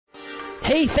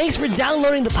Hey, thanks for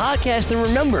downloading the podcast. And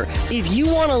remember, if you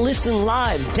want to listen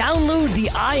live, download the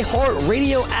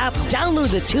iHeartRadio app,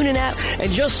 download the TuneIn app,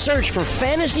 and just search for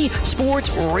Fantasy Sports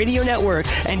Radio Network,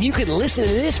 and you can listen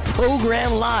to this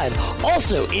program live.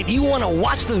 Also, if you want to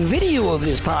watch the video of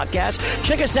this podcast,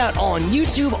 check us out on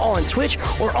YouTube, on Twitch,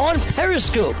 or on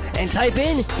Periscope, and type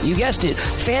in, you guessed it,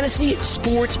 Fantasy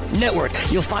Sports Network.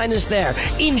 You'll find us there.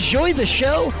 Enjoy the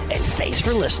show, and thanks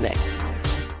for listening.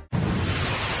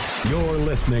 You're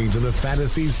listening to the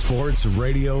Fantasy Sports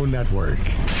Radio Network.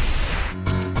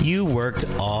 You worked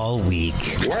all week.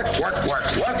 Work.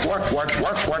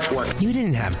 You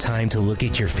didn't have time to look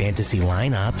at your fantasy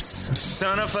lineups.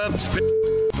 Son of a...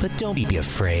 But don't be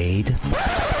afraid.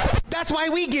 That's why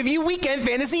we give you Weekend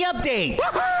Fantasy Update.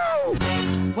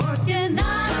 Woohoo! Working 9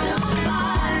 to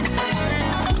 5.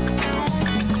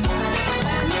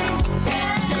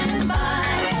 Getting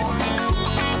by.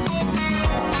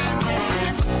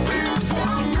 This is your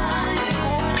night.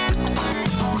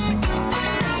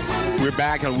 We're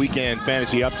back on Weekend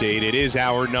Fantasy Update. It is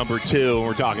hour number 2, and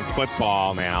we're talking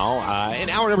football now. In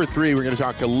hour number 3, we're going to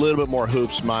talk a little bit more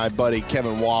hoops. My buddy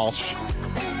Kevin Walsh,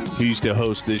 who used to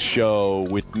host this show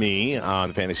with me on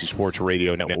the Fantasy Sports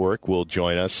Radio Network, will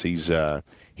join us. He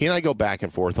and I go back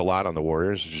and forth a lot on the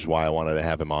Warriors, which is why I wanted to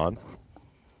have him on.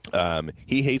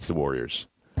 He hates the Warriors.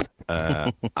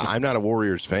 I'm not a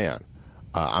Warriors fan.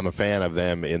 I'm a fan of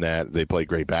them in that they play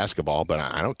great basketball, but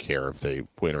I don't care if they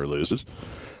win or lose.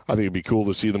 I think it'd be cool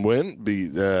to see them win, be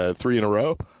 3 in a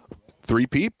row,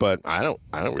 3-peat, but I don't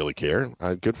really care.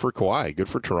 Good for Kawhi, good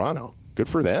for Toronto, good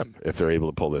for them if they're able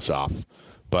to pull this off.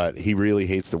 But he really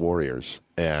hates the Warriors,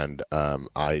 and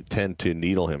I tend to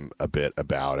needle him a bit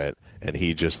about it, and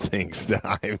he just thinks that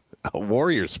I'm a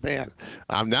Warriors fan.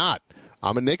 I'm not.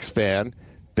 I'm a Knicks fan.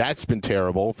 That's been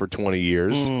terrible for 20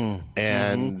 years,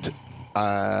 and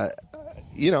I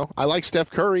like Steph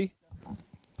Curry.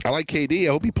 I like KD.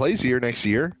 I hope he plays here next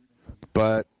year,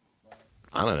 but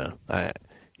I don't know.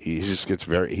 He's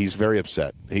very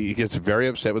upset. He gets very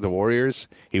upset with the Warriors.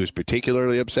 He was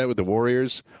particularly upset with the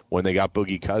Warriors when they got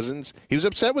Boogie Cousins. He was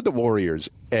upset with the Warriors,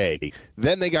 A.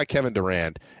 Then they got Kevin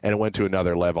Durant, and it went to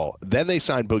another level. Then they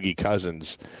signed Boogie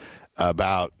Cousins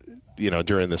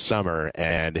during the summer,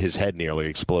 and his head nearly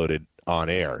exploded on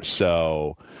air.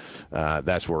 So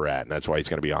that's where we're at, and that's why he's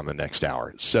going to be on the next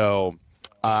hour. So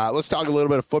let's talk a little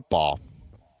bit of football.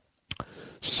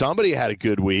 Somebody had a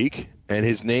good week, and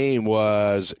his name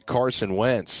was Carson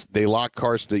Wentz.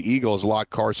 The Eagles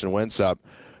locked Carson Wentz up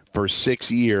for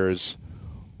 6 years,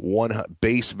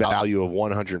 base value of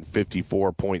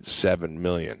 $154.7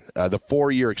 million. The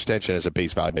 4-year extension has a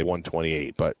base value of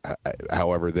 $128, but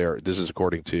however, this is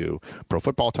according to Pro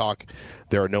Football Talk.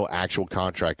 There are no actual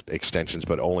contract extensions,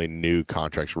 but only new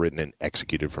contracts written and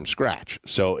executed from scratch.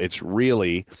 So it's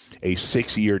really a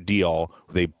 6-year deal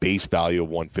with a base value of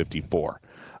 $154.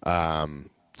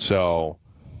 So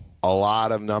a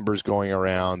lot of numbers going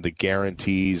around. The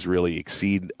guarantees really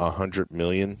exceed $100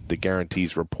 million. The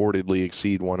guarantees reportedly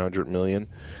exceed $100 million.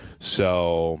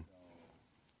 So,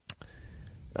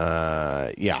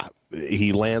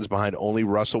 he lands behind only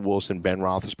Russell Wilson, Ben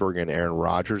Roethlisberger, and Aaron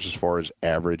Rodgers as far as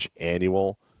average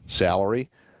annual salary.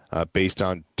 Based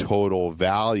on total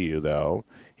value, though,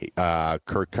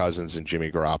 Kirk Cousins and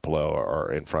Jimmy Garoppolo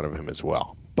are in front of him as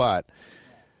well. But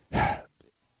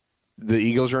the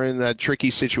Eagles are in that tricky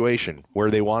situation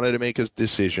where they wanted to make a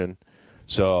decision.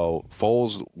 So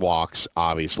Foles walks,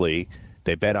 obviously.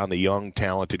 They bet on the young,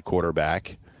 talented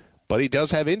quarterback. But he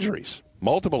does have injuries,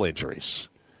 multiple injuries,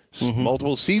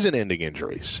 multiple season-ending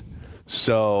injuries.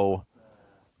 So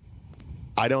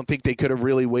I don't think they could have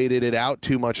really waited it out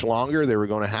too much longer. They were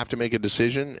going to have to make a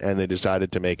decision, and they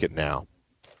decided to make it now.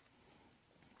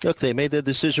 Look, they made the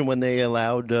decision when they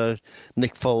allowed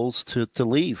Nick Foles to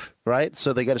leave, right?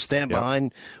 So they got to stand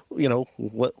behind,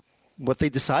 what they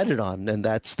decided on, and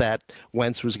that's that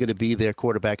Wentz was going to be their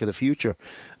quarterback of the future.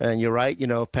 And you're right,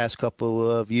 past couple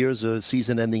of years of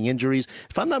season-ending injuries.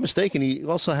 If I'm not mistaken, he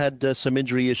also had some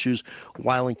injury issues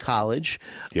while in college.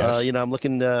 Yes. I'm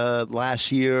looking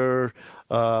last year,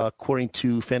 according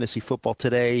to Fantasy Football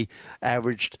Today,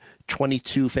 averaged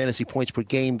 22 fantasy points per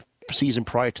game. Season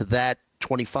prior to that,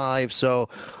 25. So,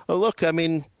 look, I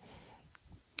mean,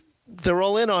 they're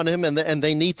all in on him, and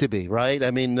they need to be, right?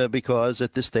 I mean, because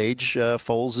at this stage,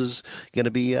 Foles is going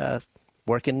to be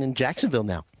working in Jacksonville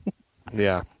now.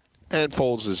 Yeah, and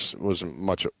Foles was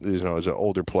much, as an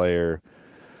older player.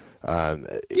 I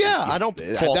don't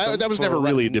fault them. That was never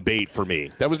really a debate for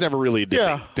me. That was never really a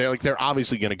debate. Yeah. They're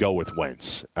obviously going to go with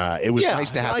Wentz. It was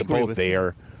nice to have them both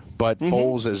there. But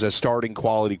Foles is a starting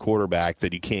quality quarterback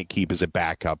that you can't keep as a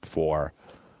backup for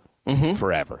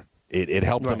forever. It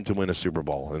helped them to win a Super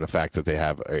Bowl, and the fact that they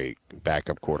have a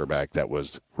backup quarterback that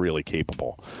was really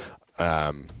capable.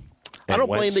 I don't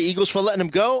blame the Eagles for letting him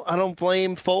go. I don't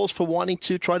blame Foles for wanting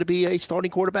to try to be a starting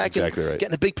quarterback and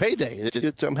getting a big payday.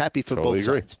 I'm happy for both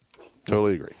sides.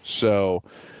 Totally agree. So,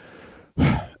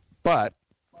 but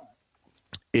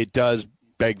it does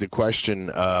beg the question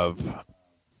of,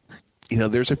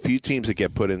 there's a few teams that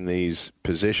get put in these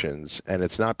positions, and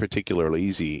it's not particularly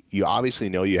easy. You obviously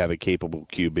know you have a capable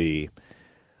QB.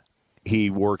 He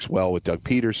works well with Doug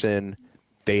Peterson.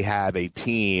 They have a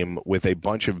team with a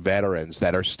bunch of veterans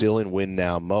that are still in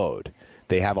win-now mode.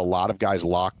 They have a lot of guys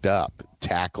locked up,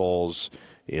 tackles,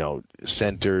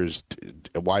 centers,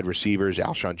 wide receivers.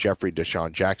 Alshon Jeffrey,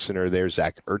 Deshaun Jackson are there.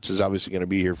 Zach Ertz is obviously going to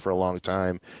be here for a long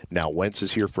time. Now Wentz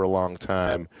is here for a long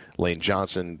time. Lane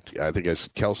Johnson, I think I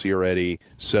said Kelsey already.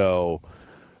 So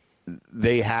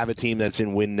they have a team that's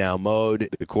in win-now mode.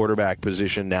 The quarterback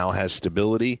position now has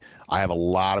stability. I have a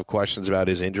lot of questions about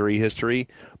his injury history,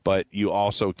 but you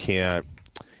also can't.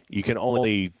 You can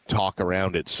only talk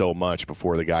around it so much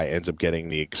before the guy ends up getting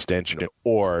the extension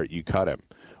or you cut him.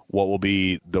 What will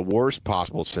be the worst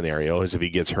possible scenario is if he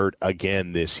gets hurt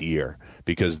again this year,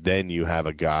 because then you have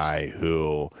a guy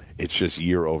who it's just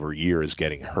year over year is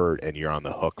getting hurt and you're on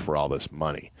the hook for all this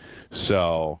money.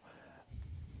 So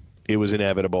it was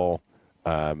inevitable.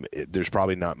 There's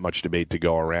probably not much debate to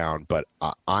go around, but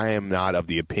I am not of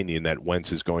the opinion that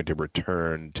Wentz is going to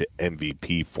return to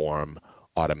MVP form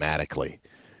automatically.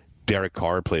 Derek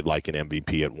Carr played like an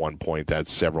MVP at one point. That's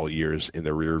several years in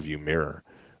the rearview mirror.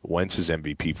 Wentz's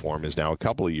MVP form is now a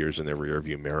couple of years in the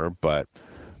rearview mirror, but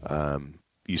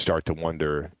you start to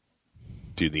wonder,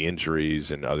 do the injuries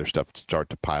and other stuff start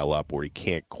to pile up where he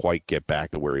can't quite get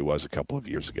back to where he was a couple of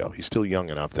years ago? He's still young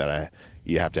enough that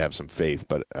you have to have some faith,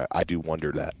 but I do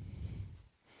wonder that.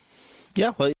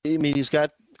 Yeah, well, I mean, he's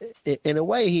got, in a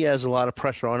way, he has a lot of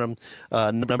pressure on him.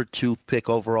 Number 2 pick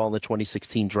overall in the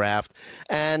 2016 draft.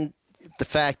 And the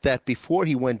fact that before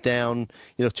he went down,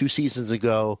 2 seasons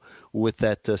ago with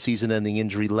that season-ending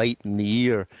injury late in the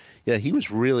year, he was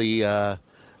really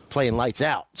playing lights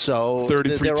out. So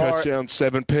 33 touchdowns,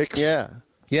 7 picks.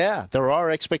 Yeah, there are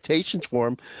expectations for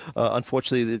him.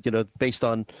 Unfortunately, based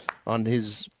on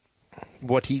his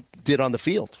what he did on the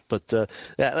field. But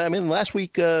last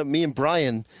week, me and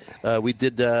Brian,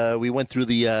 we went through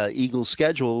the Eagles'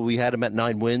 schedule. We had them at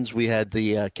 9 wins. We had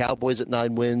the Cowboys at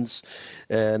 9 wins,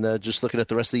 and just looking at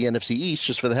the rest of the NFC East,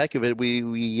 just for the heck of it,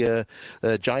 we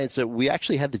Giants. We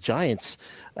actually had the Giants,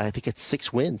 I think, at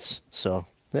 6 wins. So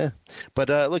yeah, but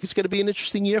look, it's going to be an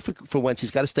interesting year for Wentz.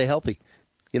 He's got to stay healthy.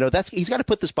 He's got to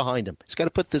put this behind him. He's got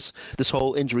to put this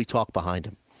whole injury talk behind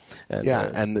him.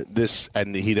 And,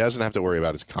 and he doesn't have to worry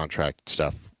about his contract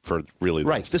stuff for really.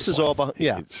 Right. This is all behind.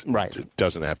 Yeah. Right.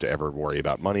 Doesn't have to ever worry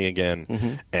about money again.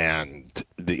 Mm-hmm. And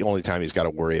the only time he's got to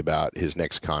worry about his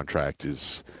next contract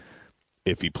is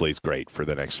if he plays great for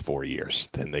the next 4 years.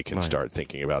 Then they can start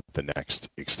thinking about the next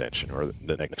extension or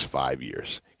the next 5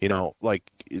 years.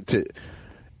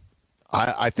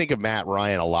 I think of Matt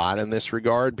Ryan a lot in this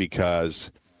regard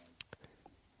because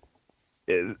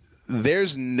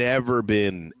there's never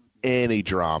been any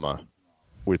drama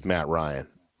with Matt Ryan.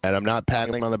 And I'm not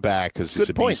patting him on the back because he's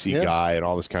a BC guy and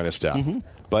all this kind of stuff. Mm-hmm.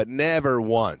 But never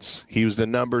once. He was the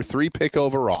number 3 pick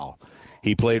overall.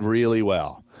 He played really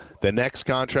well. The next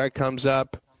contract comes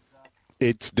up,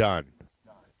 it's done.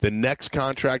 The next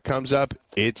contract comes up,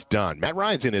 it's done. Matt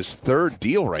Ryan's in his 3rd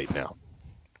deal right now.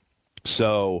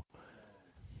 So,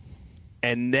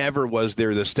 and never was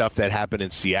there the stuff that happened in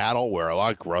Seattle where,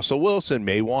 like, Russell Wilson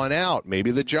may want out.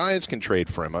 Maybe the Giants can trade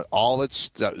for him. All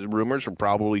that's rumors were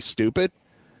probably stupid,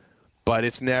 but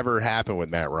it's never happened with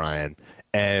Matt Ryan.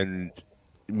 And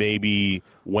maybe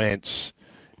Wentz,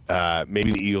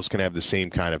 maybe the Eagles can have the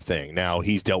same kind of thing. Now,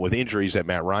 he's dealt with injuries that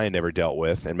Matt Ryan never dealt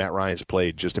with, and Matt Ryan's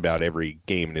played just about every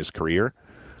game in his career.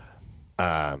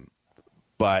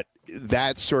 But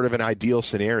that's sort of an ideal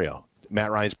scenario. Matt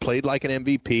Ryan's played like an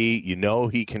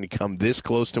MVP. He can come this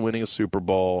close to winning a Super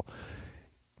Bowl.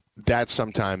 That's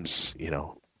sometimes,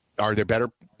 are there better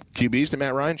QBs than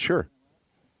Matt Ryan? Sure.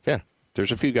 Yeah,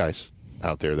 there's a few guys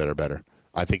out there that are better.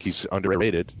 I think he's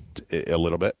underrated a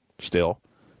little bit still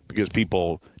because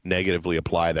people negatively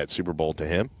apply that Super Bowl to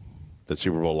him, that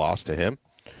Super Bowl loss to him.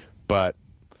 But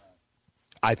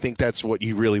I think that's what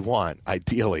you really want,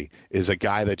 ideally, is a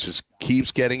guy that just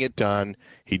keeps getting it done.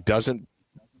 He doesn't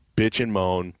bitch and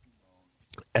moan,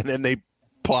 and then they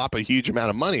plop a huge amount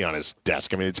of money on his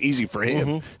desk. I mean, it's easy for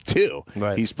him, too.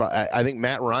 Right. I think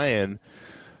Matt Ryan,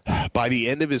 by the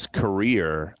end of his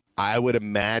career, I would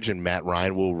imagine Matt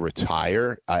Ryan will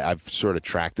retire. I've sort of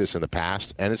tracked this in the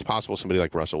past, and it's possible somebody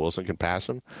like Russell Wilson can pass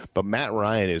him. But Matt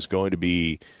Ryan is going to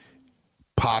be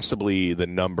possibly the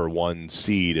number one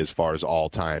seed as far as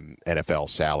all-time NFL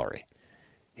salary.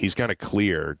 He's going to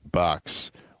clear Bucks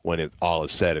when it all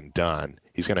is said and done.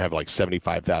 He's going to have like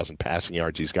 75,000 passing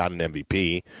yards. He's got an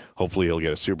MVP. Hopefully he'll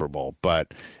get a Super Bowl.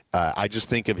 But I just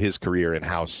think of his career and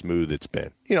how smooth it's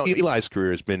been. You know, Eli's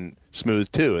career has been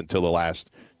smooth too until the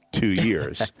last 2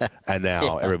 years, and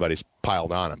now everybody's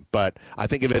piled on him. But I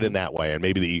think of it in that way, and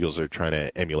maybe the Eagles are trying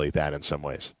to emulate that in some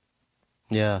ways.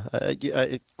 Yeah,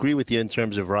 I agree with you in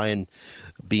terms of Ryan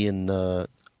being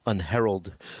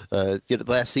unheralded.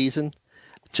 Last season,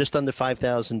 just under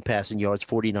 5,000 passing yards,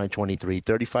 49-23,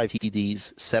 35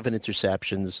 TDs, 7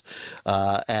 interceptions.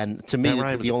 And to me, the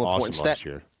only important stat. Last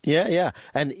year. Yeah.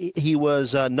 And he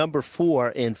was number 4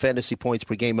 in fantasy points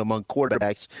per game among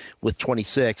quarterbacks with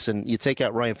 26. And you take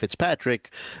out Ryan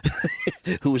Fitzpatrick,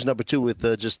 who was number 2 with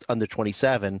just under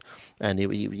 27, and he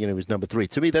was number 3.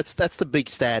 To me, that's the big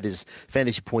stat is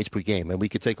fantasy points per game. And we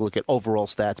could take a look at overall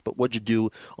stats, but what'd you do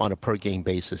on a per game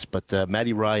basis? But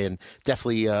Matty Ryan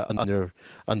definitely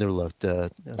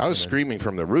underlooked. I was screaming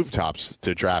from the rooftops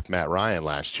to draft Matt Ryan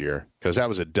last year because that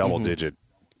was a double-digit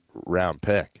round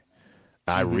pick.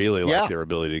 I really like their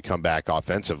ability to come back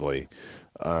offensively.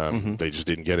 They just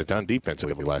didn't get it done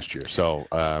defensively last year. So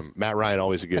Matt Ryan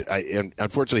always a good. And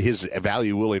unfortunately, his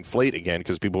value will inflate again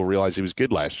because people realize he was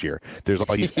good last year. There's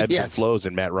all these ebbs and flows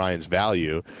in Matt Ryan's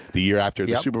value. The year after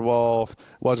the Super Bowl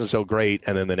wasn't so great,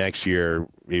 and then the next year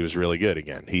he was really good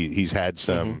again. He's had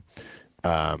some.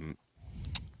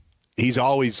 He's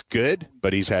always good,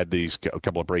 but he's had a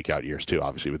couple of breakout years too.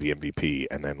 Obviously with the MVP,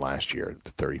 and then last year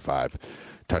the 35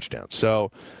 touchdowns.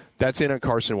 So that's in on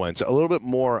Carson Wentz. A little bit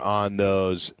more on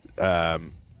those. Well,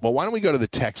 why don't we go to the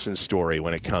Texans story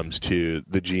when it comes to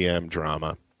the GM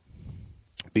drama?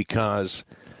 Because,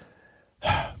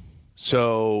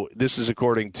 so this is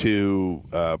according to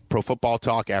Pro Football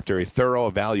Talk. After a thorough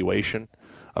evaluation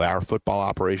of our football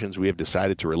operations, we have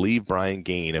decided to relieve Brian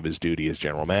Gaine of his duty as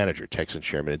general manager, Texans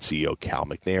chairman and CEO Cal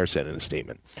McNair said in a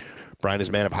statement. Brian is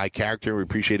a man of high character. We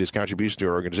appreciate his contribution to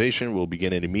our organization. We'll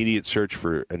begin an immediate search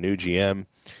for a new GM.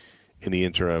 In the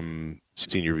interim,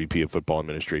 Senior VP of Football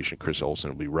Administration, Chris Olsen,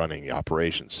 will be running the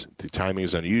operations. The timing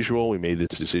is unusual. We made this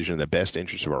decision in the best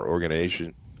interest of our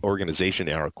organization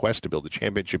in our quest to build a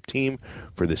championship team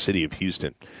for the city of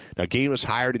Houston. Now, Gaine was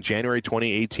hired in January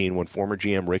 2018 when former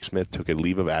GM Rick Smith took a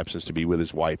leave of absence to be with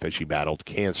his wife as she battled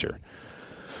cancer.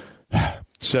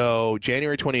 So,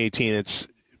 January 2018, it's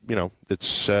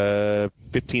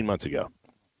 15 months ago.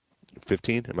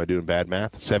 15? Am I doing bad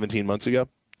math? 17 months ago?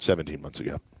 17 months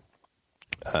ago.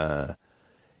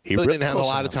 He really didn't have a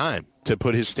lot of time to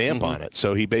put his stamp on it.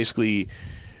 So he basically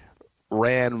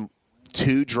ran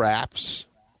 2 drafts,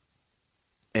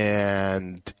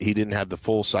 and he didn't have the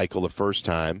full cycle the first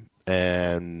time.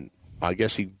 And I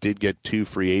guess he did get 2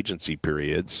 free agency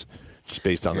periods just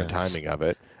based on the timing of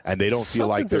it. And they don't feel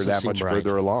like they're that much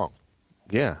further along.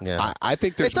 Yeah. I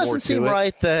think there's more to it. It doesn't seem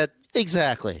right that –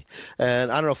 exactly.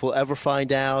 And I don't know if we'll ever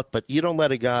find out, but you don't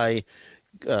let a guy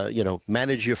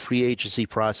manage your free agency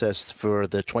process for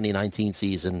the 2019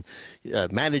 season,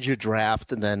 manage your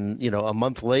draft, and then, a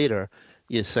month later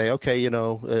you say, okay,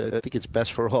 I think it's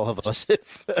best for all of us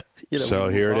if, So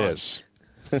here it is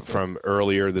from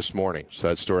earlier this morning. So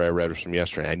that story I read was from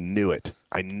yesterday. I knew it.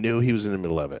 I knew he was in the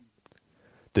middle of it.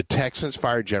 The Texans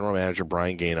fired general manager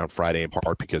Brian Gaine on Friday in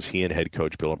part because he and head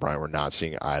coach Bill O'Brien were not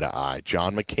seeing eye to eye.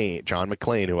 John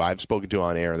McClain, who I've spoken to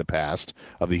on air in the past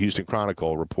of the Houston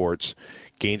Chronicle, reports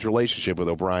Gaine's relationship with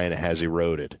O'Brien has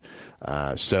eroded.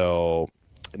 So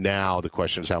now the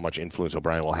question is how much influence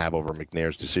O'Brien will have over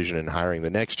McNair's decision in hiring the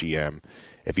next GM,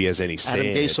 if he has any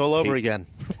say. Adam Gase all over again.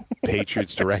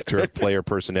 Patriots director of player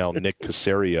personnel Nick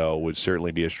Caserio would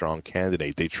certainly be a strong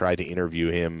candidate. They tried to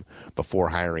interview him before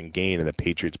hiring Gaine, and the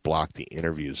Patriots blocked the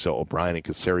interview. So O'Brien and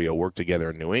Caserio work together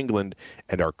in New England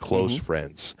and are close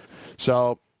friends.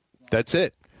 So that's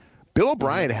it. Bill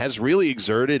O'Brien has really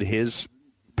exerted his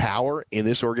power in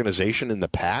this organization in the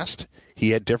past. He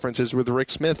had differences with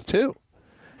Rick Smith, too.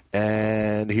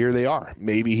 And here they are.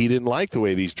 Maybe he didn't like the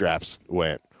way these drafts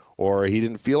went, or he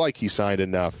didn't feel like he signed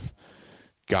enough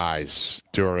guys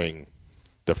during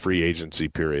the free agency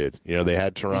period. They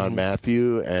had Tyrann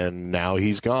Mathieu, and now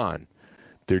he's gone.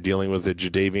 They're dealing with the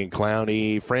Jadeveon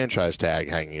Clowney franchise tag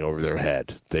hanging over their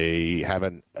head. They have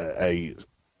a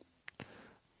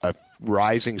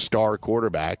rising star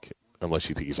quarterback, unless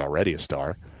you think he's already a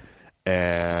star,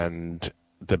 and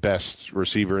the best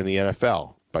receiver in the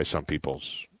NFL by some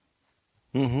people's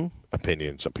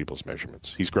opinion, some people's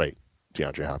measurements. He's great.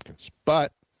 DeAndre Hopkins.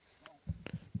 But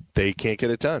they can't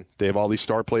get it done. They have all these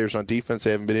star players on defense.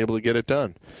 They haven't been able to get it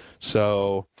done.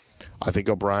 So I think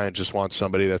O'Brien just wants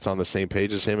somebody that's on the same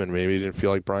page as him, and maybe he didn't feel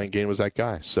like Brian Gaine was that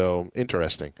guy. So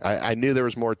interesting. I knew there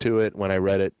was more to it when I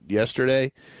read it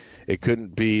yesterday. It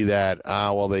couldn't be that,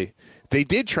 they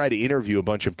did try to interview a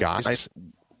bunch of guys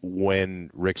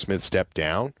when Rick Smith stepped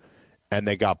down, and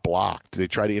they got blocked. They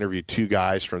tried to interview 2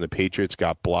 guys from the Patriots,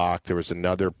 got blocked. There was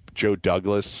another, Joe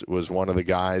Douglas was one of the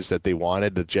guys that they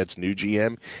wanted, the Jets' new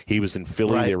GM. He was in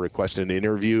Philly. Right. They requested an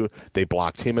interview. They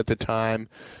blocked him at the time.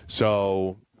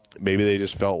 So maybe they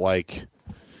just felt like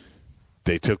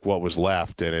they took what was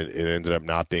left, and it ended up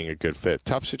not being a good fit.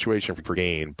 Tough situation for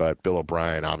Gaine, but Bill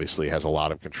O'Brien obviously has a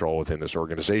lot of control within this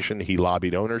organization. He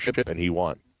lobbied ownership, and he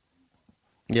won.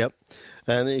 Yep.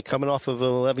 And coming off of an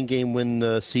 11-game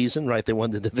win season, right? They won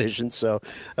the division. So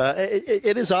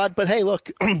it is odd. But, hey,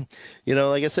 look,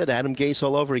 like I said, Adam Gase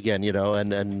all over again,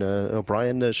 and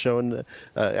O'Brien showing,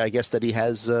 I guess, that he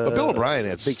has Bill O'Brien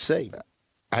has a big say.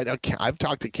 I've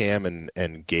talked to Cam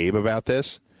and Gabe about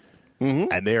this.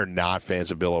 Mm-hmm. And they are not fans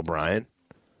of Bill O'Brien,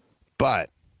 but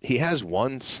he has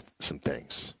won some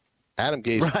things. Adam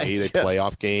Gase made a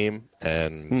playoff game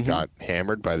and got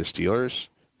hammered by the Steelers.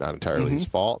 Not entirely his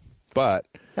fault, but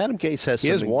Adam Gase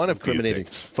has won a incriminating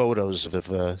photos of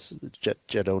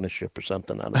jet ownership or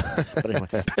something. I don't know. But anyway.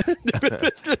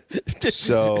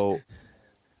 So,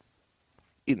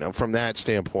 from that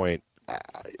standpoint,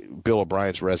 Bill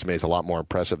O'Brien's resume is a lot more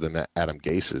impressive than Adam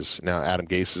Gase's. Now, Adam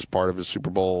Gase is part of a Super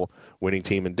Bowl winning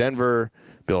team in Denver.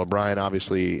 Bill O'Brien,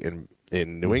 obviously, in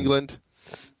New England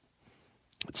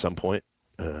at some point,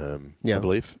 I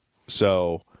believe.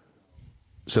 So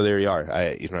there you are.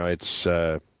 It's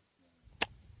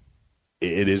it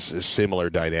is a similar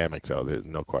dynamic, though. There's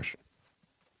no question.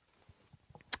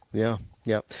 Yeah.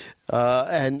 Yeah.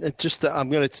 And just I'm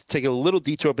going to take a little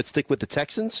detour, but stick with the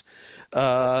Texans.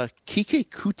 Keke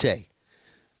Coutee.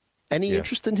 Any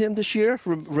interest in him this year?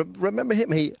 Remember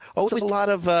him? He always a lot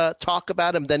of talk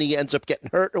about him. Then he ends up getting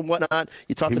hurt and whatnot.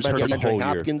 You talked about DeAndre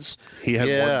Hopkins. He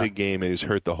had one big game and he was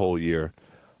hurt the whole year.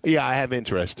 Yeah, I have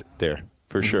interest there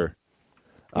for sure.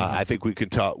 I think we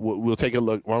could talk. We'll take a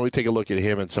look. Why don't we take a look at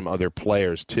him and some other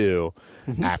players too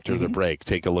after the break?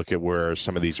 Take a look at where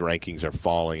some of these rankings are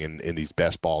falling in these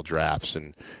best ball drafts,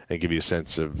 and give you a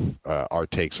sense of our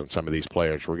takes on some of these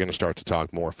players. We're going to start to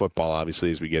talk more football,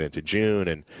 obviously, as we get into June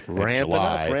and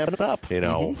July. Ramp it up.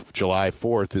 July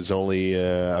 4th is only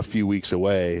a few weeks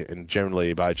away, and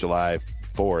generally by July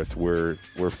 4th, we're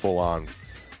full on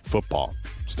football.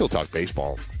 Still talk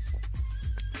baseball,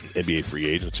 NBA free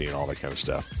agency and all that kind of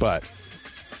stuff. But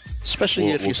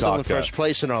especially if you're still in first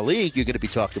place in our league, you're going to be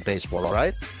talking baseball,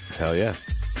 right? Hell yeah.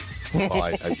 Well,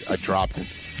 I dropped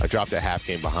a half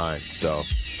game behind, so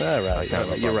all right.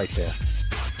 You're right there.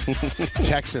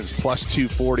 Texans plus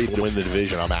 240 to win the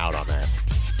division. I'm out on that.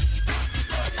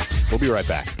 We'll be right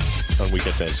back on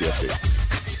Weekend Fantasy Update.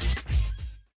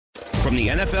 From the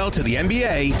NFL to the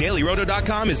NBA,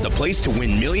 DailyRoto.com is the place to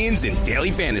win millions in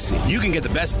daily fantasy. You can get the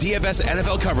best DFS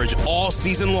NFL coverage all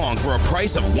season long for a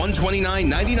price of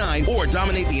 $129.99 or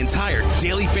dominate the entire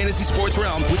daily fantasy sports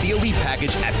realm with the Elite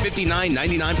Package at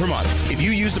 $59.99 per month. If you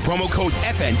use the promo code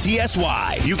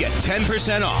FNTSY, you get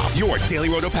 10% off your Daily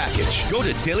Roto package. Go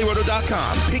to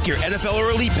DailyRoto.com, pick your NFL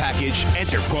or Elite Package,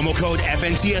 enter promo code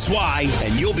FNTSY,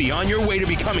 and you'll be on your way to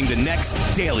becoming the next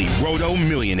Daily Roto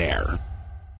millionaire.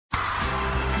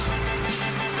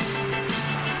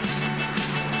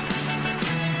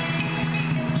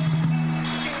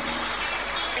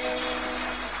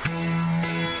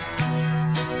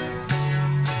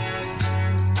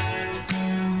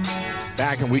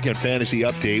 Back in Weekend Fantasy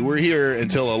Update. We're here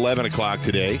until 11 o'clock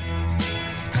today.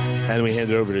 And then we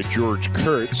hand it over to George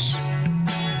Kurtz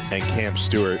and Cam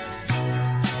Stewart.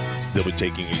 They'll be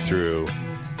taking you through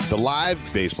the live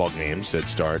baseball games that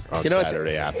start on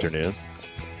Saturday afternoon.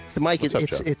 Mike,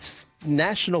 it's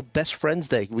National Best Friends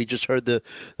Day. We just heard the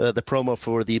promo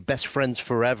for the Best Friends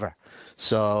Forever.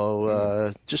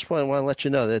 So just want to let you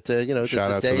know that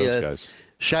shout out to those guys.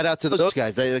 Shout out to those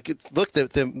guys.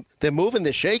 They're moving,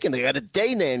 they're shaking. They got a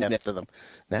day named after them.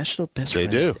 National Best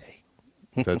Friends Day.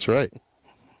 That's right.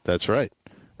 That's right.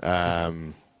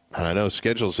 And I know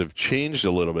schedules have changed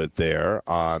a little bit there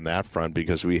on that front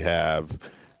because we have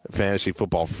Fantasy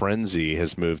Football Frenzy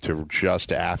has moved to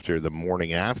just after the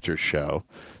morning after show.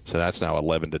 So that's now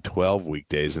 11 to 12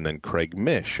 weekdays. And then Craig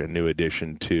Mish, a new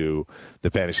addition to the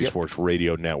Fantasy Sports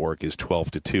Radio Network, is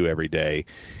 12 to 2 every day.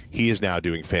 He is now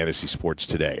doing Fantasy Sports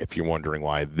Today. If you're wondering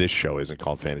why this show isn't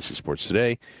called Fantasy Sports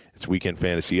Today, it's Weekend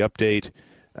Fantasy Update.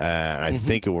 And I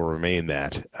think it will remain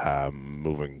that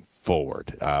moving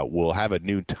forward. We'll have a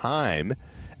new time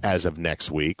as of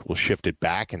next week. We'll shift it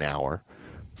back an hour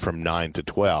from 9 to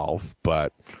 12,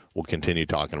 but we'll continue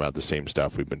talking about the same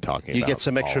stuff we've been talking about. You get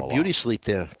some extra all beauty along. sleep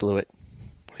there, Blewett.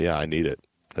 Yeah, I need it.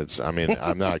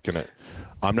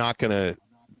 I'm not gonna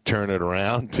turn it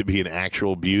around to be an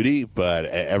actual beauty, but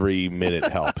every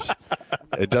minute helps.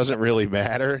 It doesn't really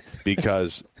matter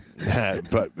because my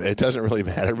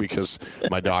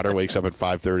daughter wakes up at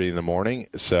 5:30 in the morning,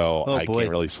 so I can't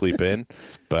really sleep in.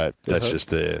 But that's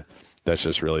just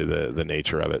really the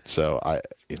nature of it. So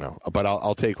but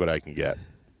I'll take what I can get.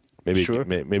 Maybe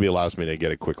maybe allows me to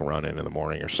get a quick run in the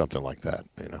morning or something like that.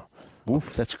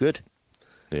 Oof, that's good.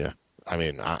 Yeah. I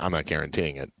mean, I'm not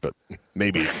guaranteeing it, but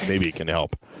maybe it can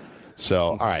help. So,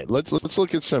 all right, let's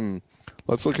look at some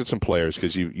players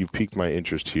because you piqued my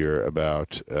interest here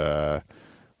about.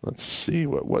 Let's see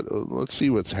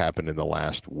what's happened in the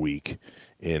last week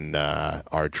in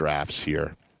our drafts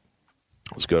here.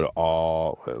 Let's go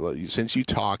to since you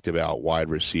talked about wide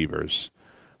receivers,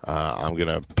 I'm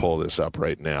gonna pull this up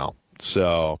right now.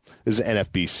 So this is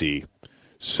NFBC,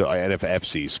 so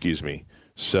NFFC, excuse me.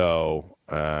 So.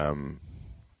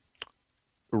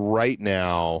 Right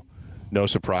now, no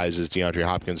surprises. DeAndre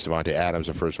Hopkins, Devontae Adams,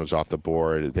 the first one's off the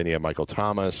board. Then you have Michael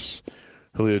Thomas,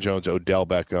 Julio Jones, Odell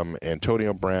Beckham,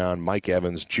 Antonio Brown, Mike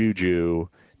Evans, Juju,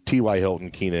 T.Y.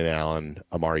 Hilton, Keenan Allen,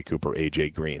 Amari Cooper, A.J.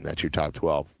 Green. That's your top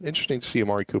 12. Interesting to see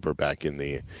Amari Cooper back in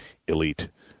the elite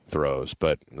throws,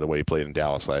 but the way he played in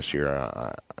Dallas last year,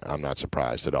 I'm not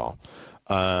surprised at all.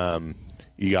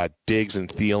 You got Diggs and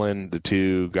Thielen, the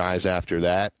two guys after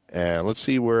that. And let's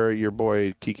see where your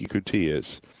boy Kiki Kuti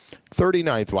is.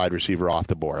 39th wide receiver off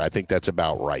the board. I think that's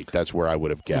about right. That's where I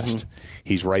would have guessed. Mm-hmm.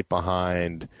 He's right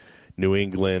behind New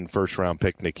England first-round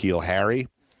pick N'Keal Harry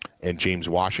and James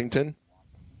Washington,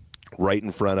 right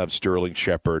in front of Sterling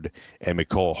Shepard and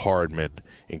Mecole Hardman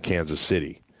in Kansas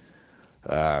City.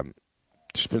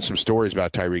 There's been some stories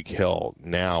about Tyreek Hill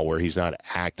now where he's not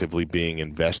actively being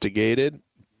investigated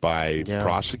by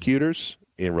prosecutors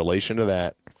in relation to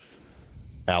that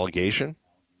allegation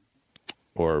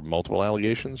or multiple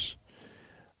allegations.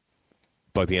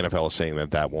 But the NFL is saying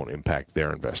that won't impact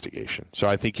their investigation. So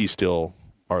I think you still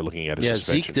are looking at a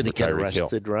suspension. Zeke didn't get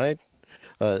arrested, Hill. right?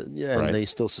 And they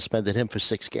still suspended him for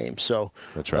 6 games. So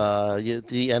that's right.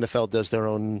 The NFL does their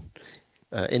own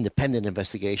independent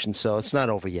investigation, so it's not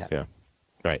over yet. Yeah,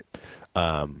 right.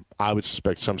 I would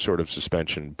suspect some sort of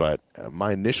suspension, but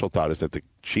my initial thought is that the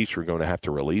Chiefs were going to have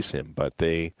to release him, but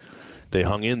they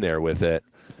hung in there with it.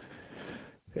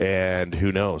 And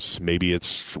who knows? Maybe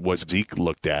it's what Zeke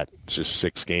looked at, just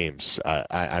 6 games.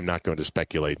 I'm not going to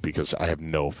speculate because I have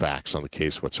no facts on the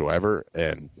case whatsoever,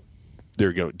 and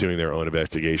they're doing their own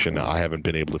investigation. I haven't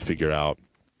been able to figure out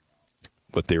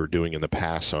what they were doing in the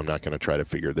past, so I'm not going to try to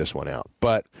figure this one out.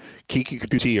 But Kiki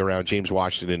Kuti around James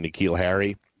Washington, N'Keal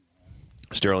Harry,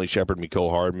 Sterling Shepard, Mecole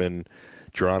Hardman,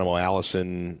 Geronimo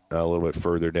Allison a little bit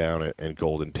further down, and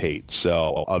Golden Tate.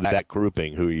 So of that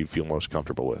grouping, who you feel most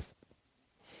comfortable with?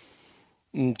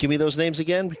 Give me those names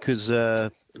again, because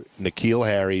N'Keal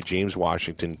Harry, James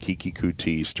Washington, Kiki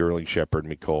Kuti, Sterling Shepard,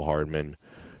 Mecole Hardman,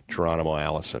 Geronimo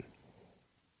Allison.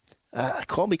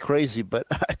 Call me crazy, but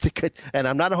I think, and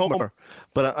I'm not a homer,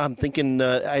 but I'm thinking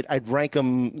I'd rank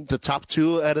them the top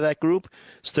 2 out of that group: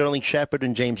 Sterling Shepard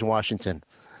and James Washington.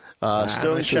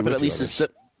 Sterling Shepard at least is,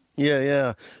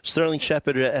 Sterling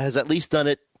Shepard has at least done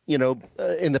it,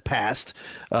 in the past.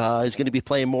 He's going to be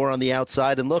playing more on the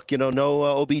outside, and look,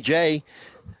 no OBJ.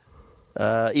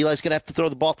 Eli's going to have to throw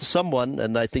the ball to someone,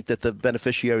 and I think that the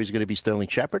beneficiary is going to be Sterling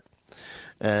Shepard.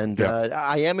 And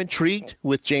I am intrigued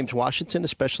with James Washington,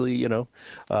 especially,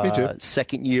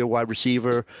 second-year wide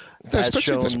receiver.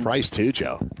 Especially at this price, too,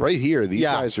 Joe. Right here, these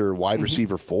guys are wide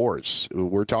receiver 4s.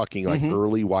 We're talking like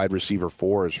early wide receiver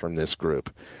 4s from this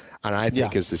group. And I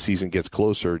think as the season gets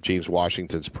closer, James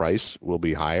Washington's price will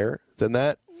be higher than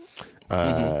that.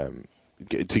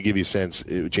 To give you a sense,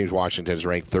 James Washington is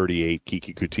ranked 38,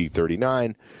 Kiki Kuti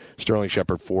 39, Sterling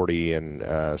Shepard 40,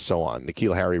 and so on.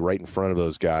 N'Keal Harry right in front of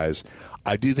those guys.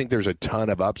 I do think there's a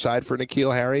ton of upside for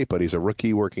N'Keal Harry, but he's a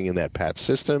rookie working in that Pat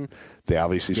system. They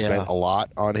obviously spent a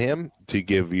lot on him. To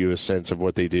give you a sense of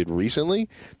what they did recently,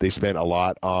 they spent a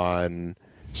lot on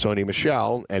Sony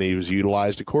Michel, and he was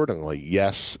utilized accordingly.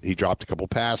 Yes, he dropped a couple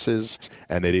passes,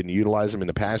 and they didn't utilize him in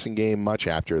the passing game much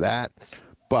after that,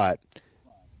 but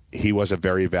he was a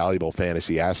very valuable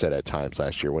fantasy asset at times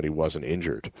last year when he wasn't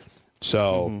injured.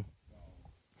 So,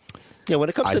 when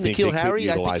it comes to N'Keal Harry,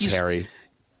 I think he's Harry.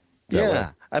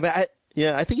 I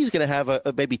think he's going to have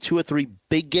maybe 2 or 3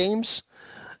 big games,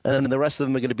 and then the rest of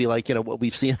them are going to be like, what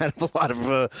we've seen out of a lot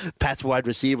of Pat's wide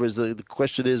receivers. The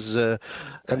question is, and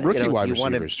rookie wide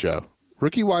receivers, Joe.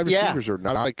 Rookie wide receivers are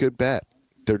not a good bet.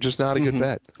 They're just not a good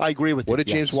bet. I agree with you. What did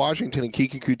James Washington and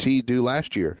Kiki Kuti do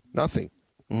last year? Nothing.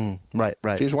 Right.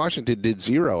 James Washington did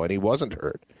 0, and he wasn't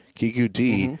hurt. Kiki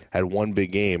Kuti had one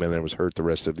big game and then was hurt the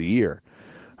rest of the year.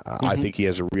 I think he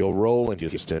has a real role in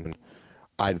Houston.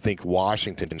 I think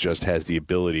Washington just has the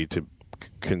ability to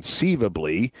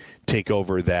conceivably take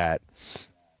over that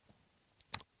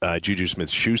Juju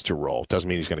Smith-Schuster role. Doesn't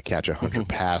mean he's going to catch 100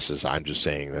 passes. I'm just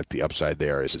saying that the upside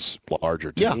there is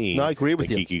larger to me I agree with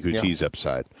than you. Kiki Kuti's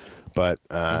upside. But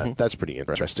that's pretty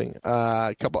interesting.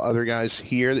 A couple other guys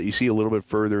here that you see a little bit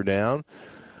further down.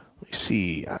 Let me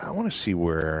see. I want to see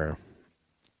where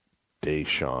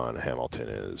Deshaun Hamilton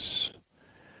is.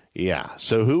 Yeah.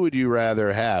 So who would you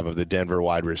rather have of the Denver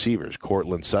wide receivers,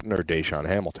 Courtland Sutton or Deshaun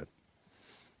Hamilton?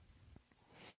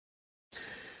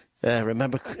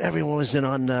 Remember, everyone was in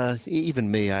on, even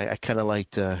me. I kind of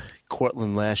liked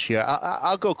Courtland last year.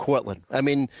 I'll go Courtland. I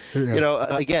mean,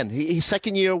 again, he's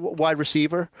second-year wide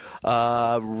receiver.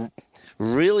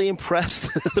 Really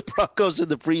impressed the Broncos in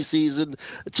the preseason.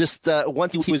 Just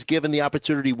once he was given the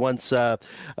opportunity,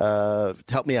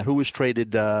 help me out, who was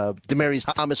traded?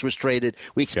 Demaryius Thomas was traded.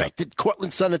 We expected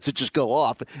Courtland Sutton to just go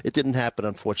off. It didn't happen,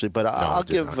 unfortunately. But I'll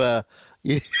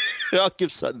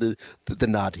give Sutton the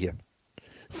nod here.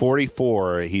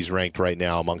 44, he's ranked right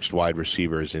now amongst wide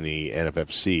receivers in the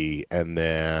NFFC, and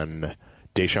then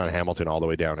Deshaun Hamilton all the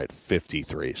way down at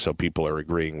 53. So people are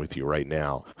agreeing with you right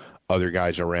now. Other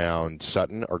guys around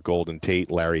Sutton are Golden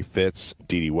Tate, Larry Fitz,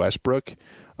 Dede Westbrook.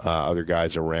 Other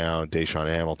guys around Deshaun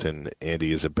Hamilton,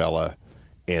 Andy Isabella,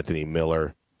 Anthony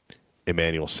Miller,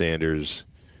 Emmanuel Sanders,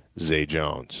 Zay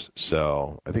Jones.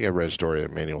 So I think I read a story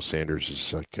that Emmanuel Sanders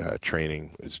is like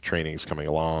training. His training is coming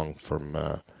along from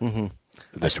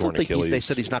I still think they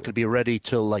said he's not going to be ready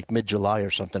till like mid-July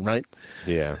or something, right?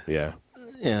 Yeah.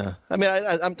 I mean,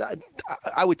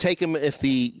 I would take him if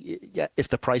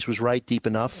the price was right, deep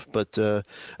enough. But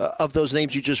of those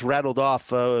names you just rattled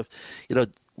off, a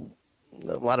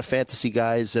lot of fantasy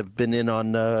guys have been in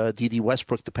on Dede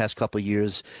Westbrook the past couple of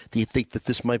years. Do you think that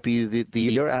this might be the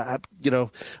year?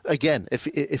 Again,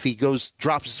 if he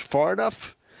drops far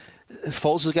enough,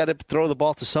 Foles has got to throw the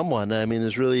ball to someone. I mean,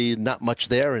 there's really not much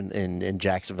there in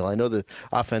Jacksonville. I know the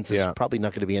offense is probably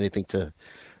not going to be anything to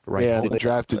write home. They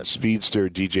drafted speedster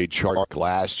DJ Chark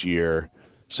last year,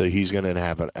 so he's going to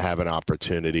have an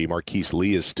opportunity. Marquise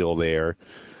Lee is still there.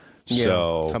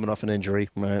 So coming off an injury,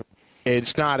 right?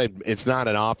 It's not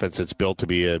an offense that's built to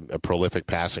be a prolific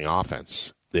passing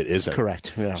offense. It isn't.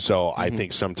 Correct. Yeah. So I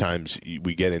think sometimes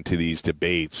we get into these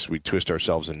debates, we twist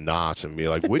ourselves in knots and be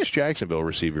like, which Jacksonville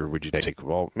receiver would you take?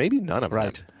 Well, maybe none of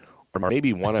them. Or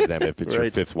maybe one of them if it's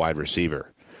your fifth wide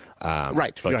receiver.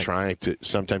 But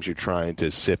sometimes you're trying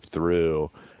to sift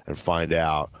through and find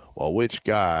out, well, which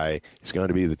guy is going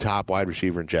to be the top wide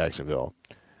receiver in Jacksonville?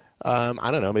 I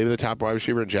don't know. Maybe the top wide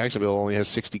receiver in Jacksonville only has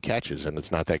 60 catches, and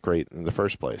it's not that great in the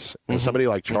first place. And somebody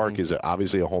like Chark is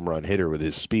obviously a home run hitter with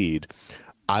his speed.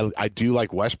 I do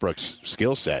like Westbrook's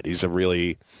skill set. He's a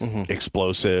really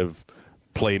explosive,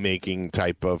 playmaking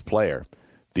type of player.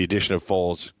 The addition of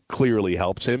Foles clearly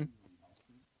helps him,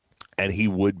 and he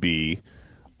would be,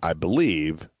 I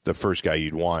believe, the first guy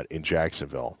you'd want in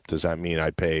Jacksonville. Does that mean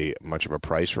I'd pay much of a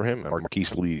price for him?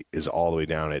 Marquise Lee is all the way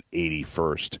down at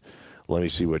 81st. Let me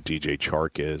see what DJ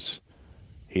Chark is.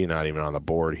 He's not even on the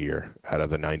board here out of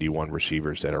the 91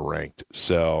 receivers that are ranked.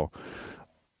 So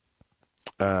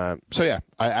I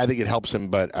think it helps him,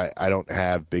 but I don't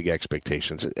have big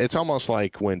expectations. It's almost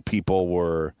like when people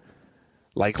were,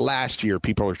 like last year,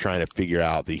 people were trying to figure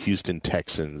out the Houston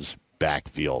Texans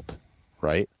backfield,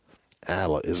 right?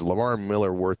 Is Lamar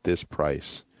Miller worth this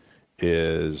price?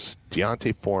 Is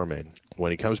Deontay Foreman,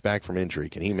 when he comes back from injury,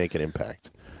 can he make an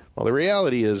impact? Well, the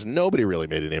reality is nobody really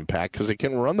made an impact because they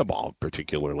couldn't run the ball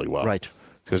particularly well. Right.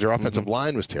 Because their offensive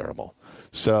line was terrible.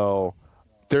 So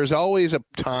there's always a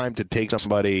time to take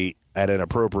somebody at an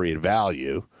appropriate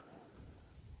value,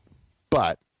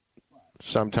 but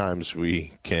sometimes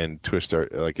we can twist our,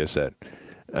 like I said,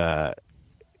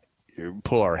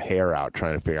 pull our hair out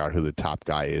trying to figure out who the top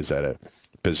guy is at a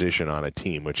position on a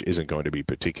team, which isn't going to be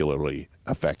particularly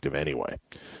effective anyway.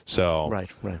 So, right.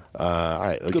 All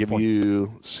right, I'll give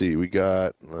you. See,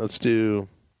 let's do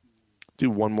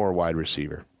one more wide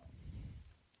receiver.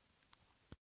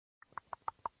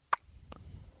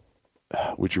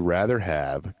 Would you rather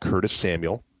have Curtis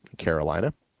Samuel in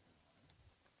Carolina,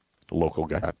 local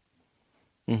guy?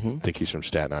 I think he's from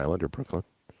Staten Island or Brooklyn,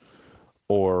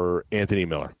 or Anthony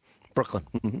Miller?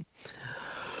 Brooklyn.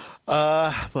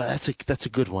 Well, that's a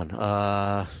good one.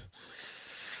 I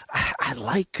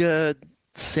like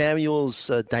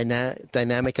Samuel's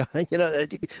dynamic. You know,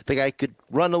 the guy could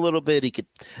run a little bit. He could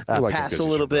pass a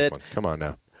little bit. Come on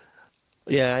now.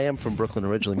 Yeah, I am from Brooklyn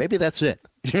originally. Maybe that's it.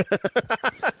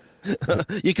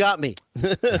 You got me.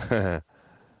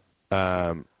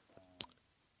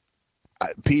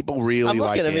 People really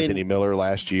liked Anthony Miller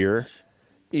last year.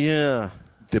 Yeah.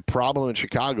 The problem in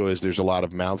Chicago is there's a lot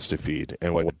of mouths to feed,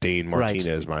 and what Dane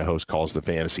Martinez, my host, calls the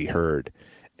fantasy herd.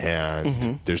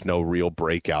 And there's no real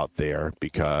breakout there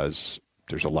because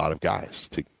there's a lot of guys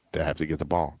that have to get the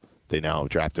ball. They now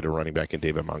drafted a running back in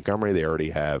David Montgomery. They already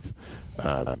have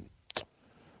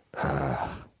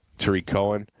Tariq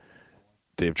Cohen.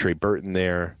 They have Trey Burton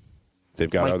there. They've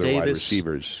got Mike other Davis. wide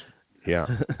receivers. Yeah.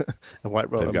 They've got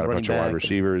a bunch of wide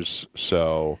receivers.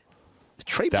 So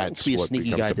Trey Burton could be a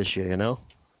sneaky guy this year, you know?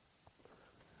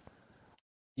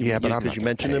 Yeah, but I'm not you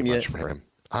mentioned him much for him.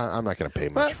 I'm not going to pay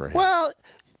much for him. Well,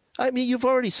 I mean, you've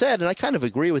already said, and I kind of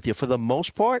agree with you. For the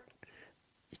most part,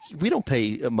 we don't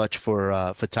pay much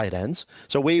for tight ends.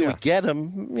 So where you would get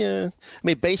him, yeah. I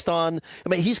mean, based on,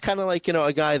 he's kind of like,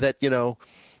 a guy that,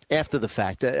 after the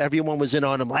fact, everyone was in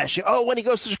on him last year. Oh, when he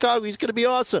goes to Chicago, he's going to be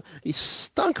awesome. He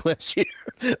stunk last year.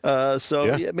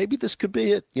 Maybe this could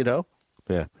be it,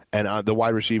 Yeah. And the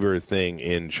wide receiver thing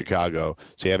in Chicago,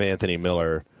 so you have Anthony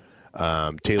Miller,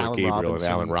 Taylor Allen Gabriel, Robinson. and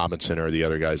Allen Robinson are the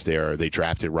other guys there. They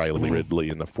drafted Riley Ridley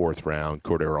in the 4th round.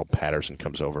 Cordero Patterson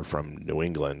comes over from New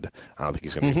England. I don't think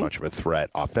he's going to be much of a threat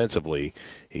offensively.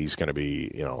 He's going to be,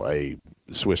 a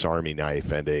Swiss Army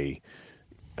knife and a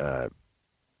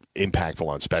impactful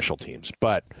on special teams.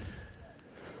 But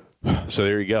so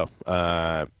there you go.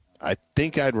 I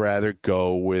think I'd rather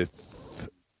go with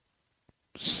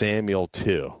Samuel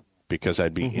too, because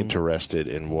I'd be interested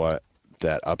in what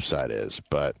that upside is.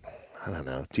 But I don't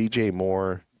know. DJ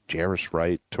Moore, Jarvis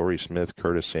Wright, Torrey Smith,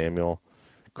 Curtis Samuel,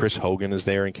 Chris Hogan is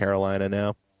there in Carolina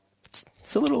now.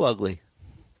 It's a little ugly.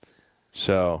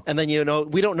 So, and then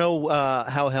we don't know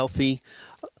how healthy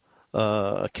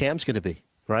Cam's going to be,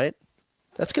 right?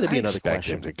 That's going to be another question. I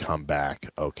expect him to come back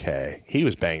okay. He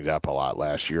was banged up a lot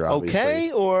last year, obviously.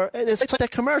 Okay, or it's like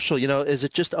that commercial, is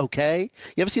it just okay?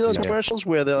 You ever see those commercials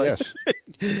where they're like,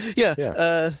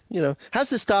 how's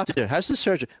the doctor? How's the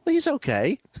surgeon? Well, he's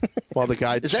okay. Well, the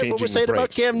guy is that what we're saying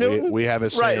about Cam Newton? We have a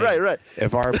saying, right.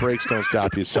 If our brakes don't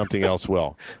stop you, something else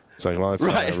will. It's like, well, it's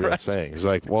not a real saying. It's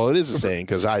like, well, it is a saying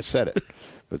because I said it,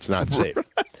 but it's not safe.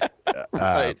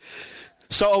 Right.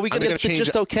 So are we going to get the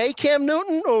just okay Cam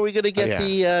Newton, or are we going to get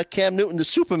the Cam Newton, the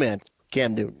Superman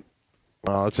Cam Newton?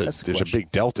 Well, there's a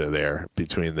big delta there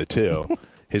between the two.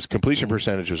 His completion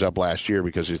percentage was up last year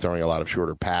because he's throwing a lot of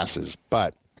shorter passes.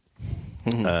 But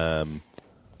I'm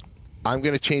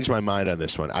going to change my mind on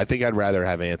this one. I think I'd rather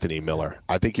have Anthony Miller.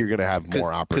 I think you're going to have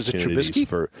more opportunities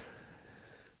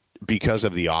because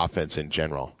of the offense in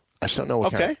general. I just don't know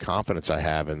what kind of confidence I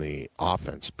have in the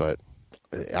offense, but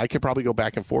I could probably go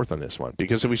back and forth on this one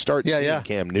because if we start seeing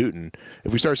Cam Newton,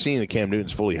 if we start seeing that Cam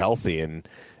Newton's fully healthy and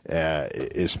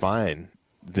is fine,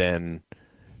 then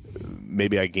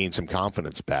maybe I gain some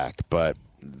confidence back. But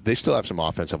they still have some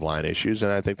offensive line issues,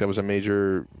 and I think that was a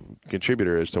major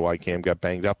contributor as to why Cam got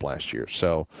banged up last year.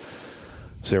 So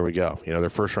there we go. Their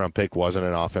first-round pick wasn't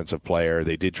an offensive player.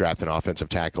 They did draft an offensive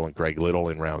tackle in Greg Little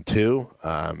in round 2.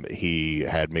 He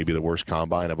had maybe the worst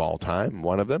combine of all time,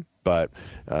 one of them. But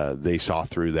they saw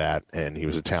through that, and he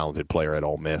was a talented player at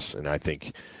Ole Miss. And I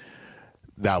think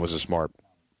that was a smart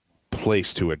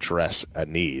place to address a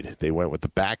need. They went with the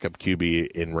backup QB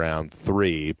in round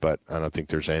 3, but I don't think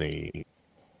there's any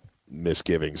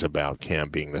misgivings about Cam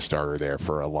being the starter there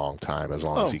for a long time as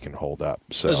long as he can hold up.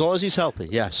 So as long as he's healthy,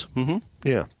 yes. Mm-hmm.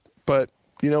 Yeah. But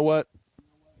you know what?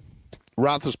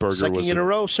 Roethlisberger second in a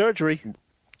row surgery.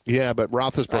 Yeah, but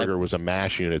Roethlisberger was a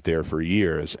mash unit there for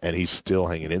years, and he's still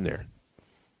hanging in there.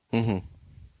 Mm-hmm.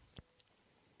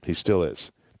 He still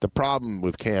is. The problem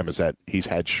with Cam is that he's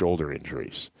had shoulder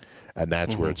injuries, and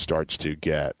that's where it starts to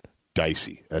get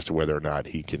dicey as to whether or not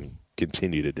he can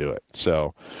continue to do it.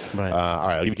 So, all right,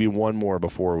 I'll give you one more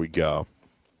before we go.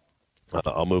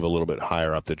 I'll move a little bit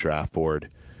higher up the draft board.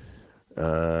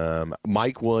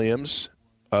 Mike Williams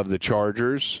of the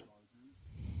Chargers,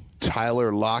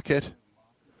 Tyler Lockett,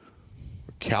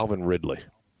 Calvin Ridley.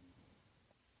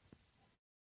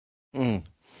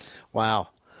 Wow.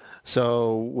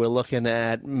 So we're looking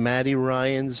at Matty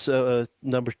Ryan's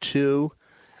number 2.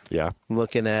 Yeah.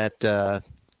 Looking at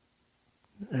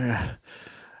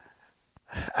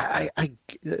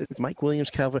Mike Williams,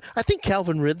 Calvin. I think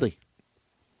Calvin Ridley,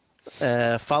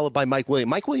 followed by Mike Williams.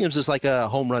 Mike Williams is like a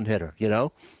home run hitter,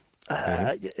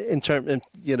 in terms,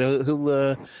 he'll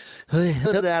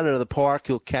hit it out of the park.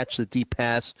 He'll catch the deep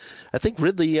pass. I think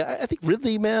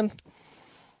Ridley, man.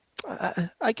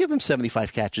 I give him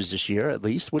 75 catches this year at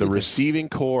least. The receiving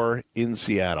core in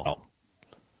Seattle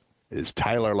is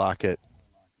Tyler Lockett,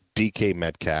 DK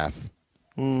Metcalf,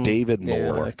 David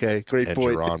Moore, great and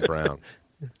point. Jerron Brown.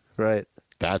 Right.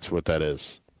 That's what that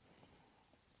is.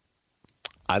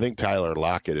 I think Tyler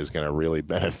Lockett is going to really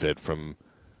benefit from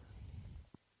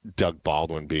Doug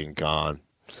Baldwin being gone.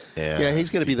 And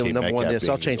he's going to be the number one there,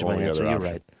 so I'll change my answer. You're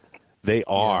right. They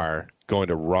are going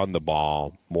to run the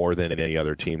ball more than any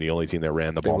other team. The only team that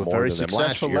ran the ball more than them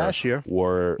last year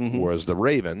was the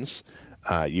Ravens.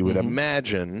 You would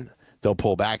imagine they'll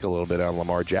pull back a little bit on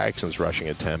Lamar Jackson's rushing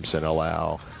attempts and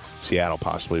allow Seattle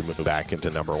possibly move back into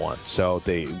number one. So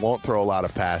they won't throw a lot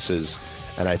of passes,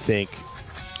 and I think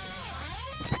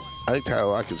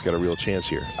Tyler Lockett's got a real chance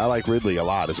here. I like Ridley a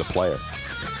lot as a player,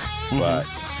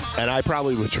 and I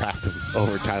probably would draft him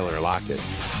over Tyler Lockett,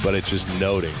 but it's just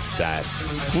noting that.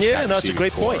 Yeah, that's a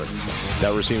great point.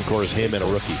 That receiving core is him and a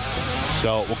rookie.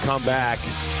 So we'll come back.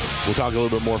 We'll talk a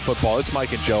little bit more football. It's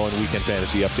Mike and Joe and Weekend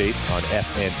Fantasy Update on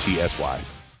FNTSY.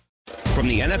 From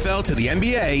the NFL to the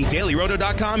NBA,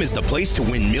 DailyRoto.com is the place to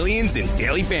win millions in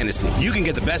daily fantasy. You can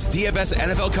get the best DFS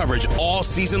NFL coverage all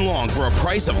season long for a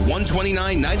price of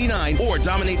 $129.99 or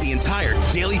dominate the entire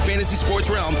daily fantasy sports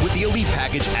realm with the Elite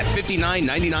Package at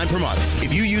 $59.99 per month.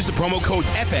 If you use the promo code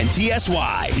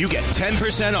FNTSY, you get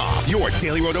 10% off your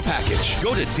Daily Roto package.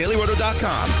 Go to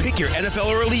DailyRoto.com, pick your NFL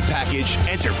or Elite Package,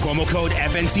 enter promo code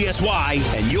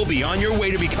FNTSY, and you'll be on your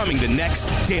way to becoming the next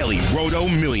Daily Roto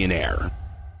millionaire.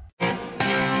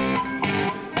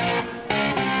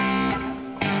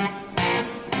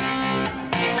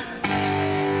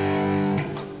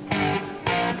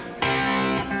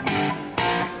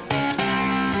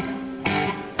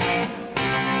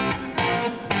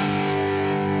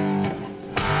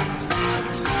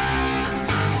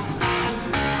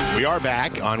 We are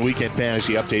back on Weekend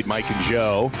Fantasy Update. Mike and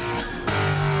Joe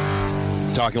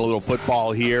talking a little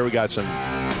football here. We got some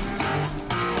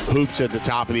hoops at the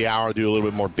top of the hour. Do a little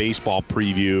bit more baseball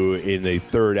preview in the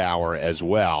third hour as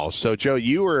well. So, Joe,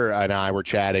 you and I were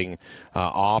chatting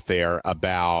off air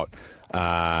about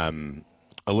a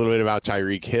little bit about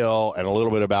Tyreek Hill and a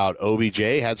little bit about OBJ.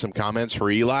 Had some comments for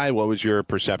Eli. What was your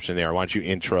perception there? Why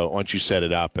don't you set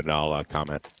it up and I'll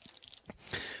comment.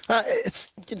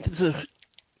 It's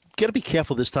got to be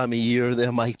careful this time of year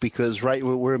there, Mike, because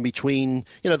we're in between.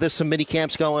 There's some mini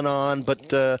camps going on,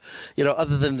 but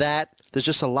other than that, there's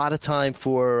just a lot of time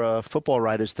for football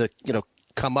writers to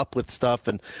come up with stuff,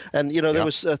 and there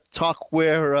was a talk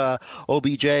where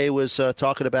OBJ was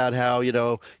talking about how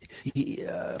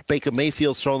Baker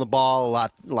Mayfield's throwing the ball a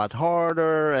lot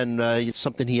harder, and it's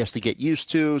something he has to get used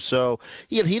to. So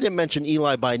he didn't mention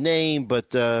Eli by name,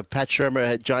 but Pat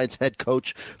Shurmur, Giants head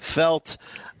coach, felt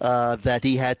that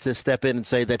he had to step in and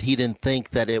say that he didn't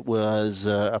think that it was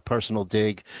a personal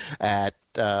dig at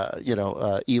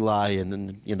Eli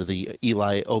and the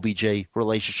Eli OBJ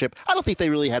relationship. I don't think they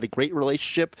really had a great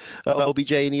relationship,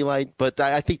 OBJ and Eli, but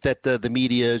I think that the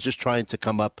media is just trying to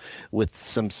come up with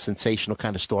some sensational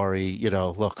kind of story.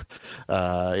 Look,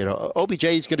 OBJ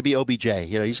is going to be OBJ.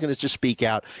 He's going to just speak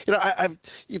out.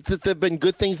 There've been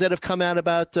good things that have come out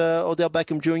about Odell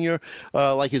Beckham Jr.,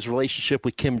 like his relationship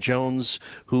with Kim Jones,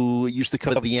 who used to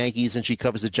cover the Yankees and she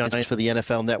covers the Giants for the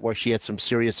NFL Network. She had some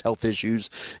serious health issues.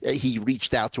 He reached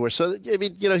out to her. So, I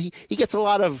mean, he gets a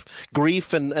lot of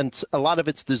grief and a lot of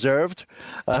it's deserved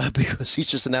because he's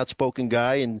just an outspoken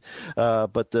guy.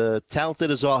 But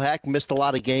talented as all heck, missed a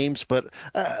lot of games. But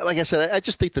like I said, I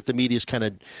just think that the media is kind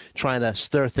of trying to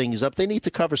stir things up. They need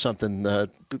to cover something,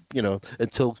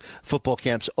 until football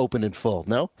camps open in full.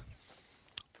 No?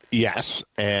 Yes,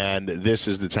 and this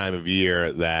is the time of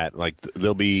year that I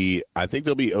think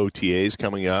there'll be OTAs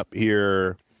coming up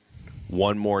here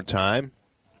one more time.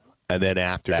 And then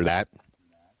after that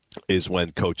is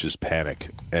when coaches panic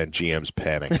and GMs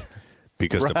panic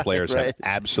because the players have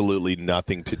absolutely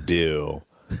nothing to do.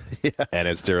 And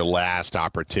it's their last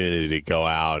opportunity to go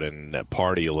out and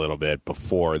party a little bit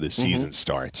before the season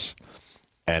starts.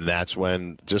 And that's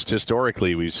when, just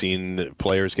historically, we've seen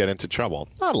players get into trouble.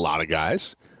 Not a lot of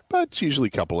guys, but it's usually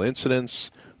a couple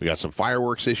incidents. We got some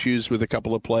fireworks issues with a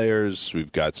couple of players.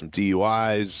 We've got some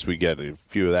DUIs. We get a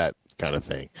few of that kind of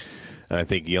thing. And I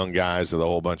think young guys with a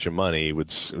whole bunch of money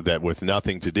that with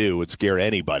nothing to do would scare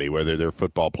anybody, whether they're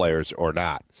football players or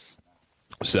not.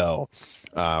 So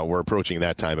we're approaching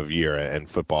that time of year, and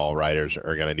football writers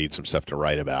are going to need some stuff to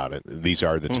write about. And these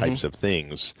are the types of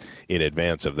things in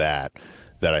advance of that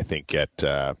I think get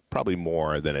probably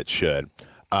more than it should.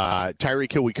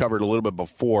 Tyreek Hill, we covered a little bit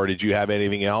before. Did you have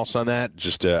anything else on that?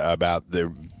 Just about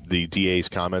the DA's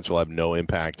comments will have no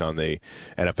impact on the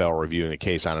NFL reviewing the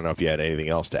case. I don't know if you had anything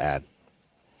else to add.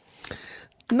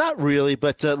 Not really,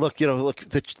 but look,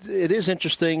 it is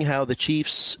interesting how the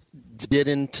Chiefs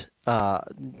didn't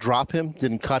drop him,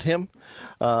 didn't cut him.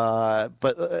 But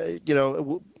I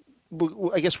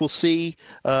guess we'll see.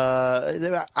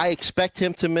 I expect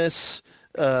him to miss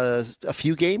a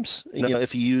few games.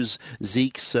 If you use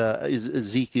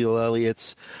Ezekiel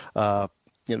Elliott's,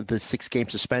 the 6-game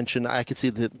suspension, I could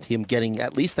see him getting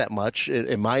at least that much,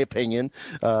 in my opinion.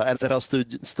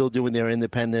 NFL still doing their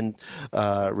independent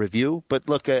review. But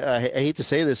look, I hate to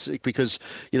say this because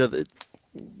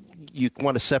you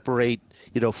want to separate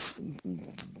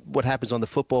what happens on the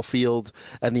football field,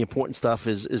 and the important stuff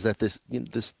is that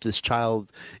this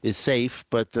child is safe.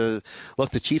 But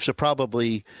look, the Chiefs are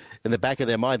probably in the back of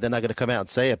their mind, they're not going to come out and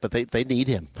say it, but they need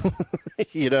him.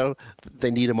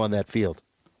 They need him on that field.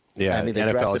 Yeah, I mean, they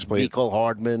NFL drafted Mecole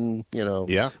Hardman,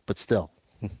 Yeah, but still.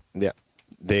 Yeah.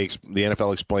 The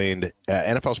NFL explained,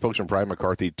 NFL spokesman Brian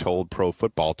McCarthy told Pro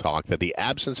Football Talk that the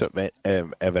absence of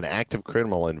an active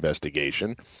criminal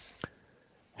investigation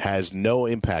has no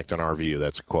impact on our view.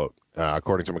 That's a quote.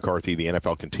 According to McCarthy, the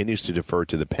NFL continues to defer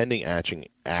to the pending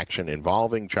action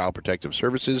involving Child Protective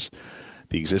Services.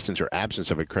 The existence or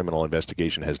absence of a criminal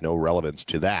investigation has no relevance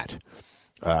to that.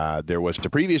 There was a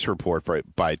previous report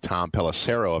by Tom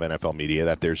Pelissero of NFL Media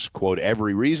that there's, quote,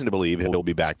 every reason to believe he'll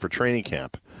be back for training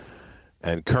camp.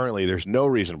 And currently, there's no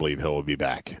reason to believe he'll be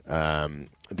back.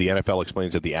 The NFL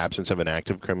explains that the absence of an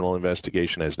active criminal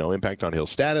investigation has no impact on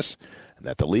Hill's status, and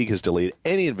that the league has delayed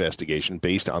any investigation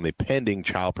based on the pending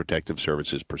Child Protective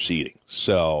Services proceeding.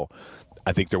 So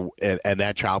I think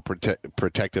that Child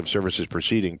Protective Services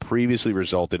proceeding previously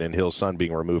resulted in Hill's son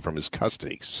being removed from his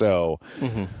custody. So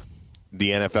the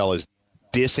NFL is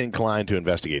disinclined to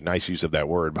investigate. Nice use of that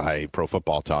word by Pro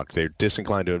Football Talk. They're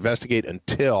disinclined to investigate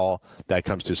until that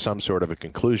comes to some sort of a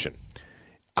conclusion.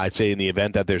 I'd say in the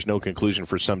event that there's no conclusion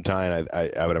for some time,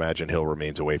 I would imagine Hill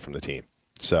remains away from the team.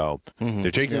 So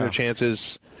they're taking their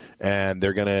chances, and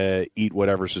they're going to eat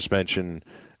whatever suspension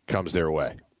comes their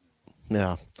way.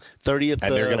 Yeah. 30th,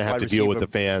 and they're going to have to deal with the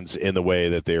fans in the way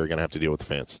that they are going to have to deal with the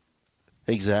fans.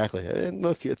 Exactly. And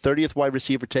look, 30th wide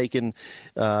receiver taken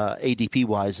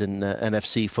ADP-wise in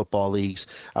NFC football leagues.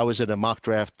 I was at a mock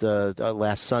draft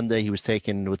last Sunday. He was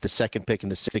taken with the second pick in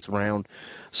the 6th round.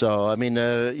 So, I mean,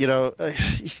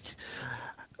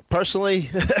 personally,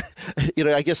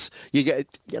 I guess you get,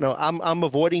 I'm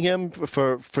avoiding him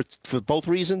for both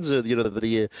reasons.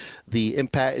 The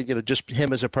impact, just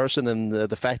him as a person, and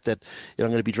the fact that I'm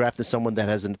going to be drafting someone that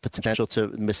has a potential to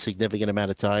miss significant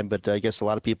amount of time. But I guess a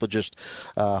lot of people just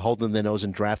holding their nose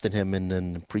and drafting him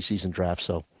in preseason drafts.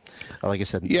 So, like I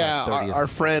said,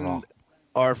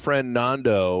 our friend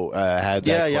Nando had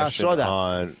that question I saw that.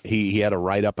 on. He had a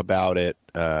write up about it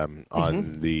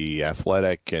on the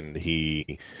Athletic, and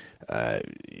he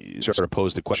sort of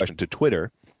posed the question to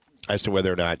Twitter as to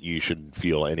whether or not you should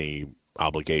feel any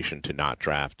obligation to not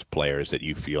draft players that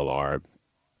you feel are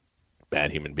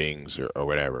bad human beings or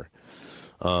whatever.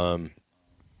 I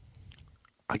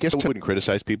guess I wouldn't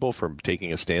criticize people for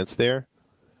taking a stance there.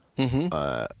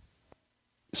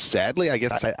 Sadly, I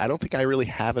guess I don't think I really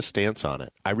have a stance on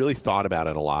it. I really thought about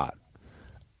it a lot.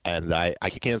 And I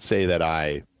can't say that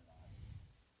I'd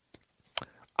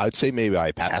say maybe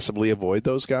I passively avoid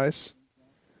those guys.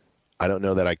 I don't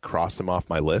know that I cross them off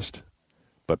my list,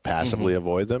 but passively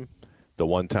avoid them. The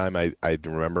one time I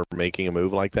remember making a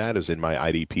move like that was in my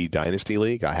IDP Dynasty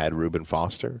League. I had Reuben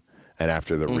Foster, and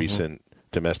after the recent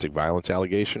domestic violence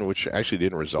allegation, which actually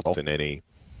didn't result in any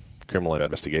criminal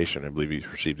investigation, I believe he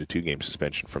received a 2-game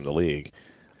suspension from the league.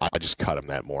 I just cut him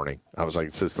that morning. I was like,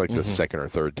 it's like the second or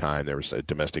third time there was a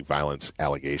domestic violence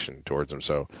allegation towards him,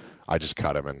 so I just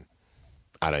cut him, and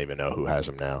I don't even know who has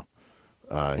him now.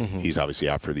 He's obviously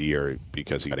out for the year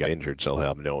because he got injured, so he'll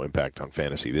have no impact on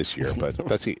fantasy this year. But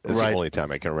that's the only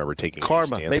time I can remember taking a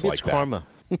stance like that. Maybe it's karma.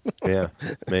 Yeah,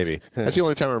 maybe. That's the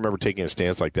only time I remember taking a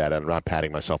stance like that. I'm not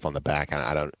patting myself on the back.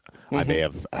 I may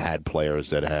have had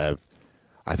players that have.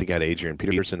 I think I had Adrian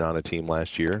Peterson on a team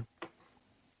last year.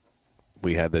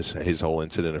 We had his whole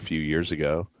incident a few years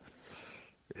ago.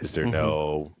 Is there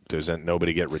does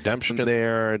nobody get redemption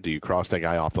there? Do you cross that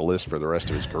guy off the list for the rest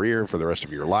of his career, for the rest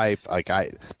of your life?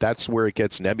 That's where it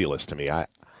gets nebulous to me. I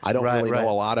don't really know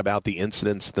a lot about the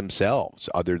incidents themselves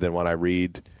other than what I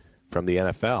read from the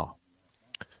NFL.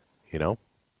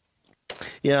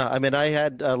 Yeah, I mean, I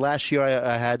had last year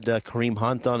I had Kareem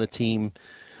Hunt on a team,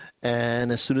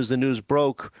 and as soon as the news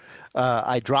broke,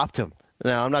 I dropped him.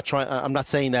 Now, I'm not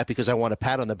saying that because I want a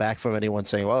pat on the back from anyone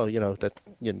saying, "Well, that's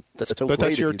so But great."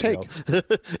 that's your of take. you,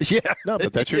 yeah. No,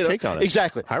 but that's your take on it.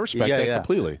 Exactly. I respect that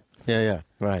completely. Yeah.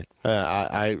 Right.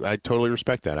 I totally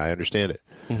respect that. I understand it.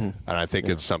 And I think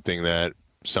it's something that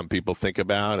some people think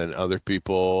about and other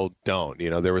people don't.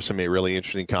 There were some really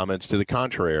interesting comments to the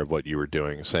contrary of what you were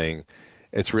doing, saying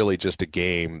it's really just a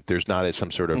game. There's not some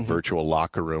sort of virtual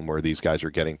locker room where these guys are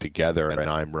getting together and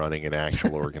I'm running an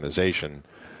actual organization.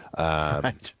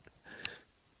 Right.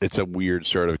 It's a weird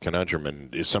sort of conundrum,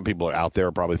 and some people out there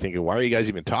are probably thinking, why are you guys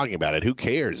even talking about it? Who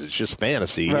cares? It's just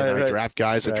fantasy. Right, I draft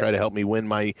guys that try to help me win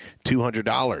my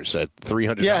 $200 at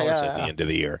 $300 at the end of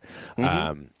the year.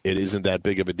 It isn't that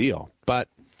big of a deal. But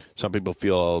some people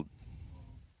feel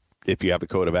if you have a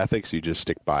code of ethics, you just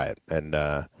stick by it. And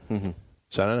so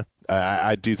I don't know.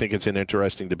 I do think it's an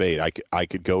interesting debate. I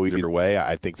could go either way.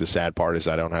 I think the sad part is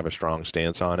I don't have a strong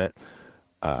stance on it.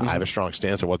 I have a strong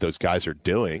stance on what those guys are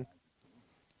doing.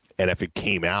 And if it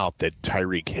came out that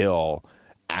Tyreek Hill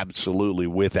absolutely,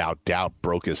 without doubt,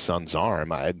 broke his son's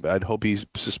arm, I'd hope he's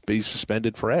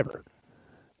suspended forever.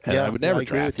 And I would never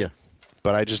draft him.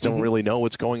 But I just don't really know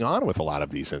what's going on with a lot of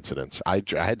these incidents. I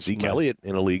had Zeke Elliott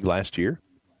in a league last year.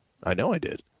 I know I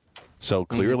did. So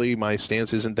clearly my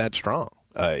stance isn't that strong,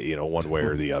 one way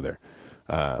or the other.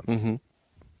 I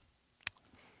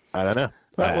don't know.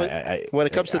 When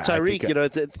it comes to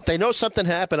Tyreek, they know something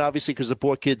happened, obviously, because the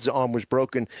poor kid's arm was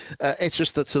broken. It's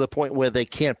just to the point where they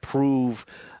can't prove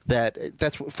that.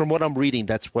 That's from what I'm reading.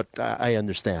 That's what I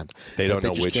understand. They don't know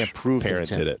just which can't prove parent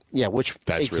did it. Yeah, which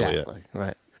that's exactly really it.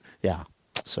 Right. Yeah.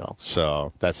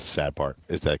 So that's the sad part.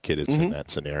 Is that kid is in that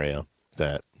scenario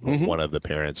that one of the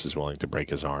parents is willing to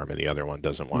break his arm and the other one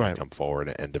doesn't want to come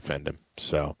forward and defend him.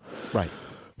 So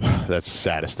that's the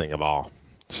saddest thing of all.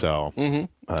 So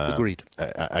agreed.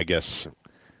 I guess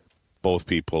both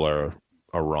people are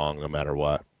wrong no matter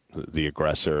what. The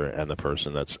aggressor and the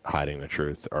person that's hiding the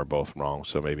truth are both wrong.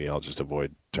 So maybe I'll just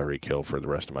avoid Tyreek Hill for the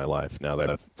rest of my life now that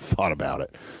I've thought about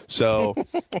it. So,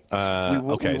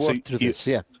 okay. We worked through this,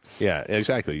 yeah. Yeah,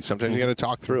 exactly. Sometimes you got to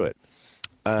talk through it.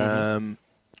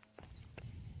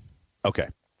 Okay.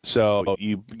 So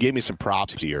you gave me some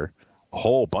props here. A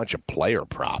whole bunch of player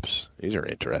props. These are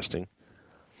interesting.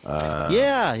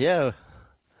 Yeah.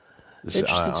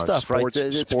 Interesting stuff, right?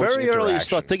 It's very early to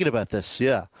start thinking about this.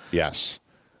 Yeah. Yes.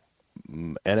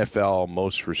 NFL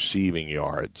most receiving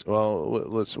yards. Well,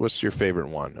 what's your favorite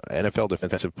one? NFL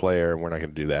defensive player. We're not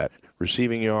going to do that.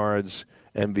 Receiving yards,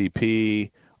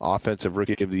 MVP, offensive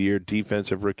rookie of the year,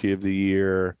 defensive rookie of the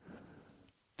year.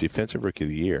 Defensive rookie of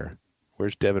the year.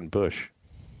 Where's Devin Bush?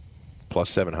 Plus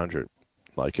 700.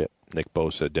 Like it. Nick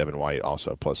Bosa, Devin White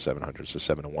also plus 700. So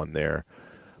 7-1 there.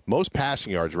 Most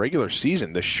passing yards, regular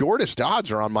season. The shortest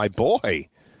odds are on my boy,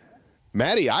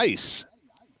 Matty Ice.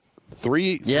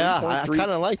 I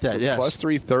kind of like that. Yes, plus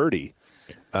 330.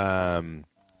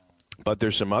 But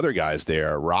there's some other guys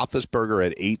there. Roethlisberger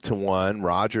at 8-1.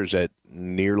 Rodgers at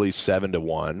nearly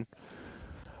 7-1.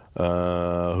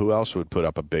 Who else would put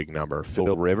up a big number?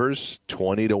 Phil Rivers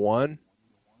 20-1.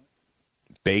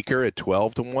 Baker at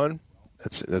 12-1.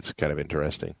 That's kind of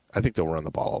interesting. I think they'll run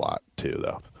the ball a lot too,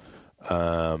 though.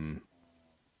 And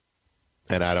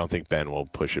I don't think Ben will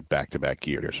push it back-to-back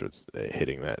years with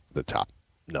hitting the top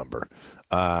number.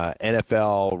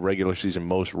 NFL regular season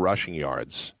most rushing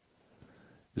yards.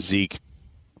 Zeke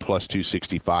plus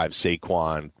 265.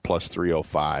 Saquon plus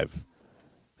 305.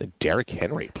 And Derrick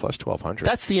Henry plus 1,200.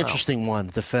 That's the interesting one.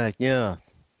 The fact, yeah.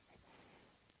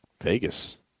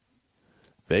 Vegas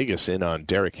in on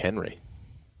Derrick Henry.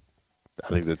 I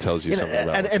think that tells you something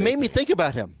about him. And it made me think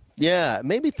about him. Yeah, it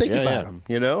made me think about him,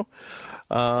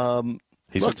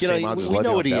 He's at the same odds as we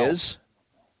know Le'Veon what he Bell. is.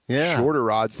 Yeah. Shorter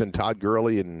odds than Todd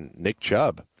Gurley and Nick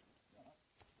Chubb.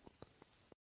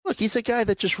 Look, he's a guy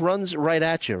that just runs right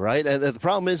at you, right? And the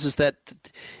problem is that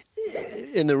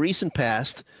in the recent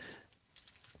past,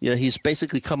 he's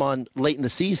basically come on late in the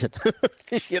season.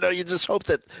 You just hope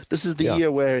that this is the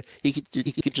year where he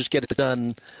could just get it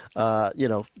done,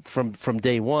 from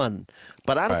day one.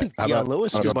 But I don't think Deion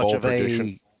Lewis is much of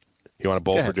a. You want a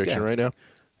bold prediction right now?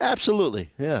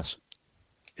 Absolutely, yes.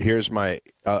 Here's my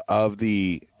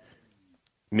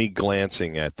me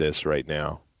glancing at this right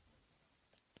now.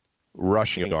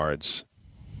 Rushing yards.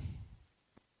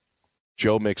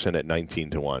 Joe Mixon at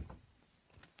 19-1.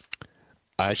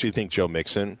 I actually think Joe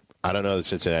Mixon, I don't know that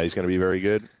Cincinnati's going to be very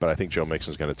good, but I think Joe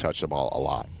Mixon's going to touch the ball a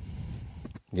lot.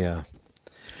 Yeah.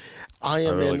 I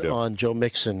am really on Joe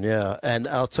Mixon, yeah. And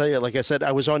I'll tell you, like I said,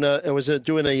 I was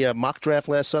doing a mock draft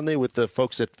last Sunday with the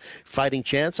folks at Fighting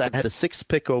Chance. I had the 6th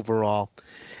pick overall,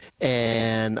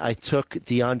 and I took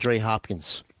DeAndre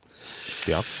Hopkins.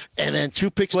 Yeah. And then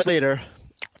 2 picks later,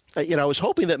 I was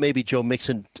hoping that maybe Joe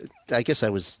Mixon, I guess I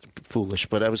was foolish,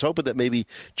 but I was hoping that maybe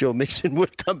Joe Mixon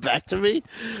would come back to me.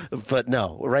 But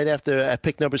no, right after at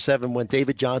pick number 7 went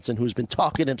David Johnson, who's been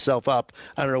talking himself up.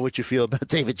 I don't know what you feel about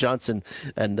David Johnson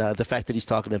and the fact that he's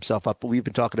talking himself up, but we've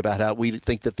been talking about how we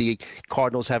think that the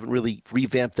Cardinals haven't really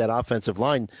revamped that offensive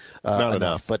line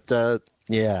enough. But, but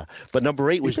number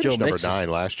 8 was Joe Mixon. Number 9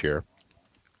 last year.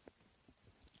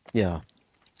 Yeah.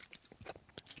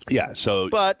 Yeah,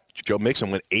 but Joe Mixon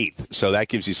went 8th, so that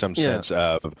gives you some sense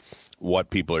of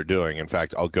what people are doing. In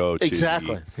fact, I'll go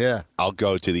to I'll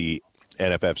go to the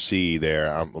NFFC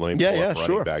there. Let me pull up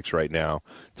running backs right now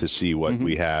to see what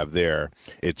we have there.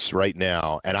 It's right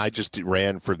now, and I just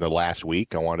ran for the last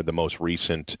week. I wanted the most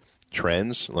recent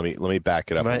trends. Let me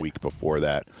back it up a week before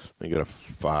that. Let me go to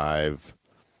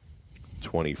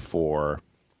 5/24.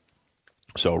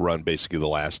 So run basically the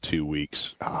last 2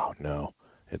 weeks. Oh no,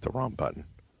 hit the wrong button.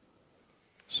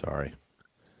 Sorry.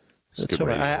 That's all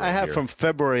right. I have from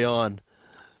February on.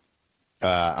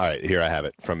 All right, here I have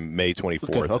it from May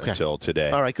 24th until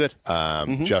today. All right, good.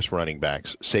 Just running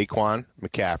backs: Saquon,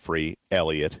 McCaffrey,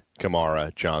 Elliott,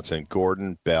 Kamara, Johnson,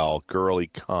 Gordon, Bell, Gurley,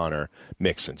 Connor,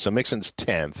 Mixon. So Mixon's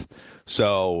 10th.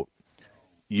 So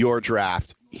your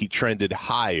draft, he trended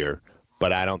higher,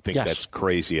 but I don't think that's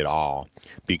crazy at all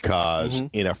because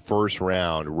in a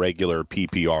first-round regular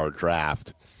PPR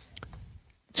draft,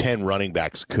 10 running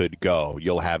backs could go.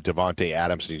 You'll have Devontae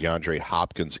Adams and DeAndre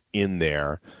Hopkins in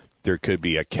there. There could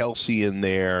be a Kelsey in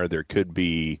there. There could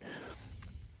be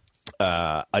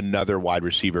another wide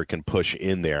receiver can push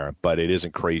in there, but it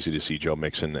isn't crazy to see Joe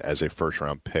Mixon as a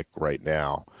first-round pick right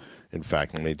now. In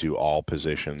fact, let me do all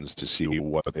positions to see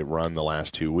what they run the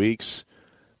last 2 weeks.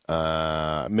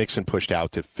 Mixon pushed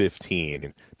out to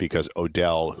 15 because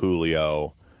Odell,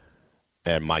 Julio,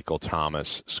 and Michael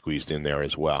Thomas squeezed in there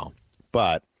as well.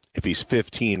 But if he's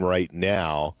 15 right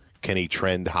now, can he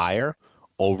trend higher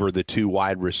over the 2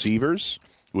 wide receivers?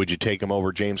 Would you take him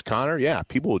over James Conner? Yeah,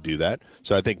 people would do that.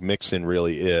 So I think Mixon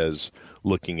really is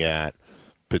looking at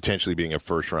potentially being a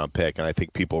first-round pick, and I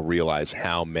think people realize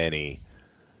how many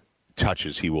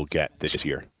touches he will get this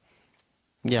year.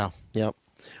 Yeah.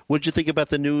 What did you think about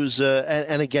the news?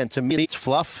 And again, to me, it's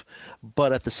fluff,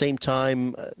 but at the same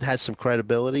time, has some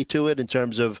credibility to it in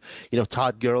terms of,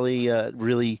 Todd Gurley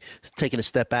really taking a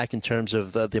step back in terms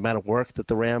of the amount of work that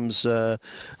the Rams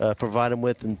provide him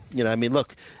with. And,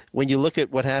 look, when you look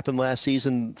at what happened last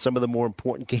season, some of the more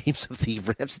important games of the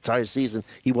Rams' entire season,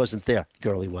 he wasn't there.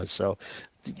 Gurley was. So,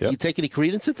 do you take any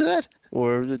credence into that?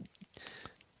 Or,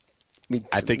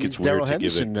 I think it's weird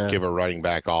to give a running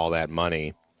back all that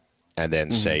money and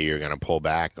then say you're going to pull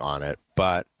back on it.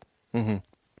 But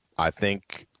I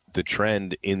think the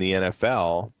trend in the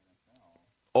NFL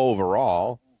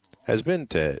overall has been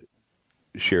to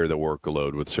share the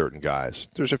workload with certain guys.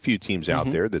 There's a few teams out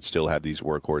there that still have these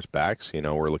workhorse backs.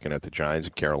 We're looking at the Giants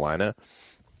in Carolina,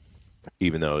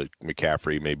 even though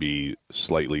McCaffrey may be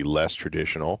slightly less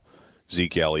traditional.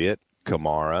 Zeke Elliott,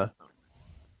 Kamara,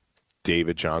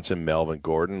 David Johnson, Melvin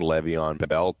Gordon, Le'Veon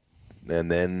Bell,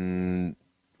 and then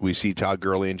we see Todd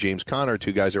Gurley and James Conner,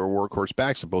 2 guys that were workhorse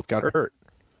backs that both got hurt.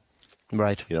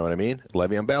 Right. You know what I mean?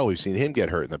 Le'Veon Bell, we've seen him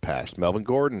get hurt in the past. Melvin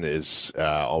Gordon is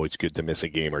always good to miss a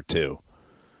game or 2.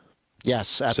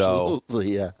 Yes,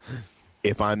 absolutely, so,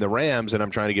 if I'm the Rams and I'm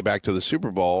trying to get back to the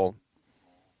Super Bowl,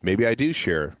 maybe I do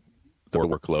share the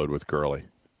workload with Gurley.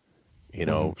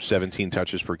 17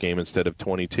 touches per game instead of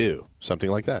 22,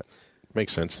 something like that.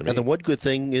 Makes sense to me. And the one good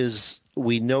thing is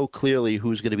we know clearly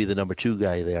who's going to be the number 2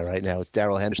 guy there right now. It's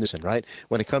Darrell Henderson, right?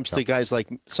 When it comes to guys like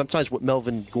sometimes with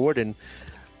Melvin Gordon,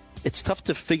 it's tough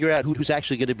to figure out who's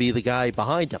actually going to be the guy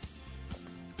behind him.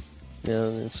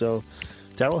 So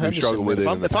Darrell Henderson. We struggled with it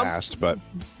in the past, but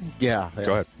yeah.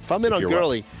 Go ahead. If I'm in on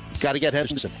Gurley, got to get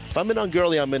Henderson. If I'm in on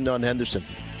Gurley, I'm in on Henderson.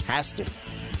 Has to,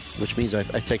 which means I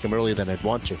take him earlier than I'd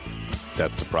want to.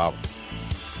 That's the problem.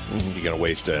 You're going to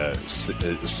waste a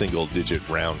single-digit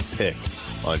round pick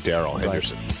on Darrell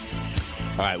Henderson.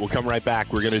 All right, we'll come right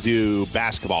back. We're going to do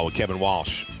basketball with Kevin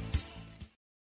Walsh.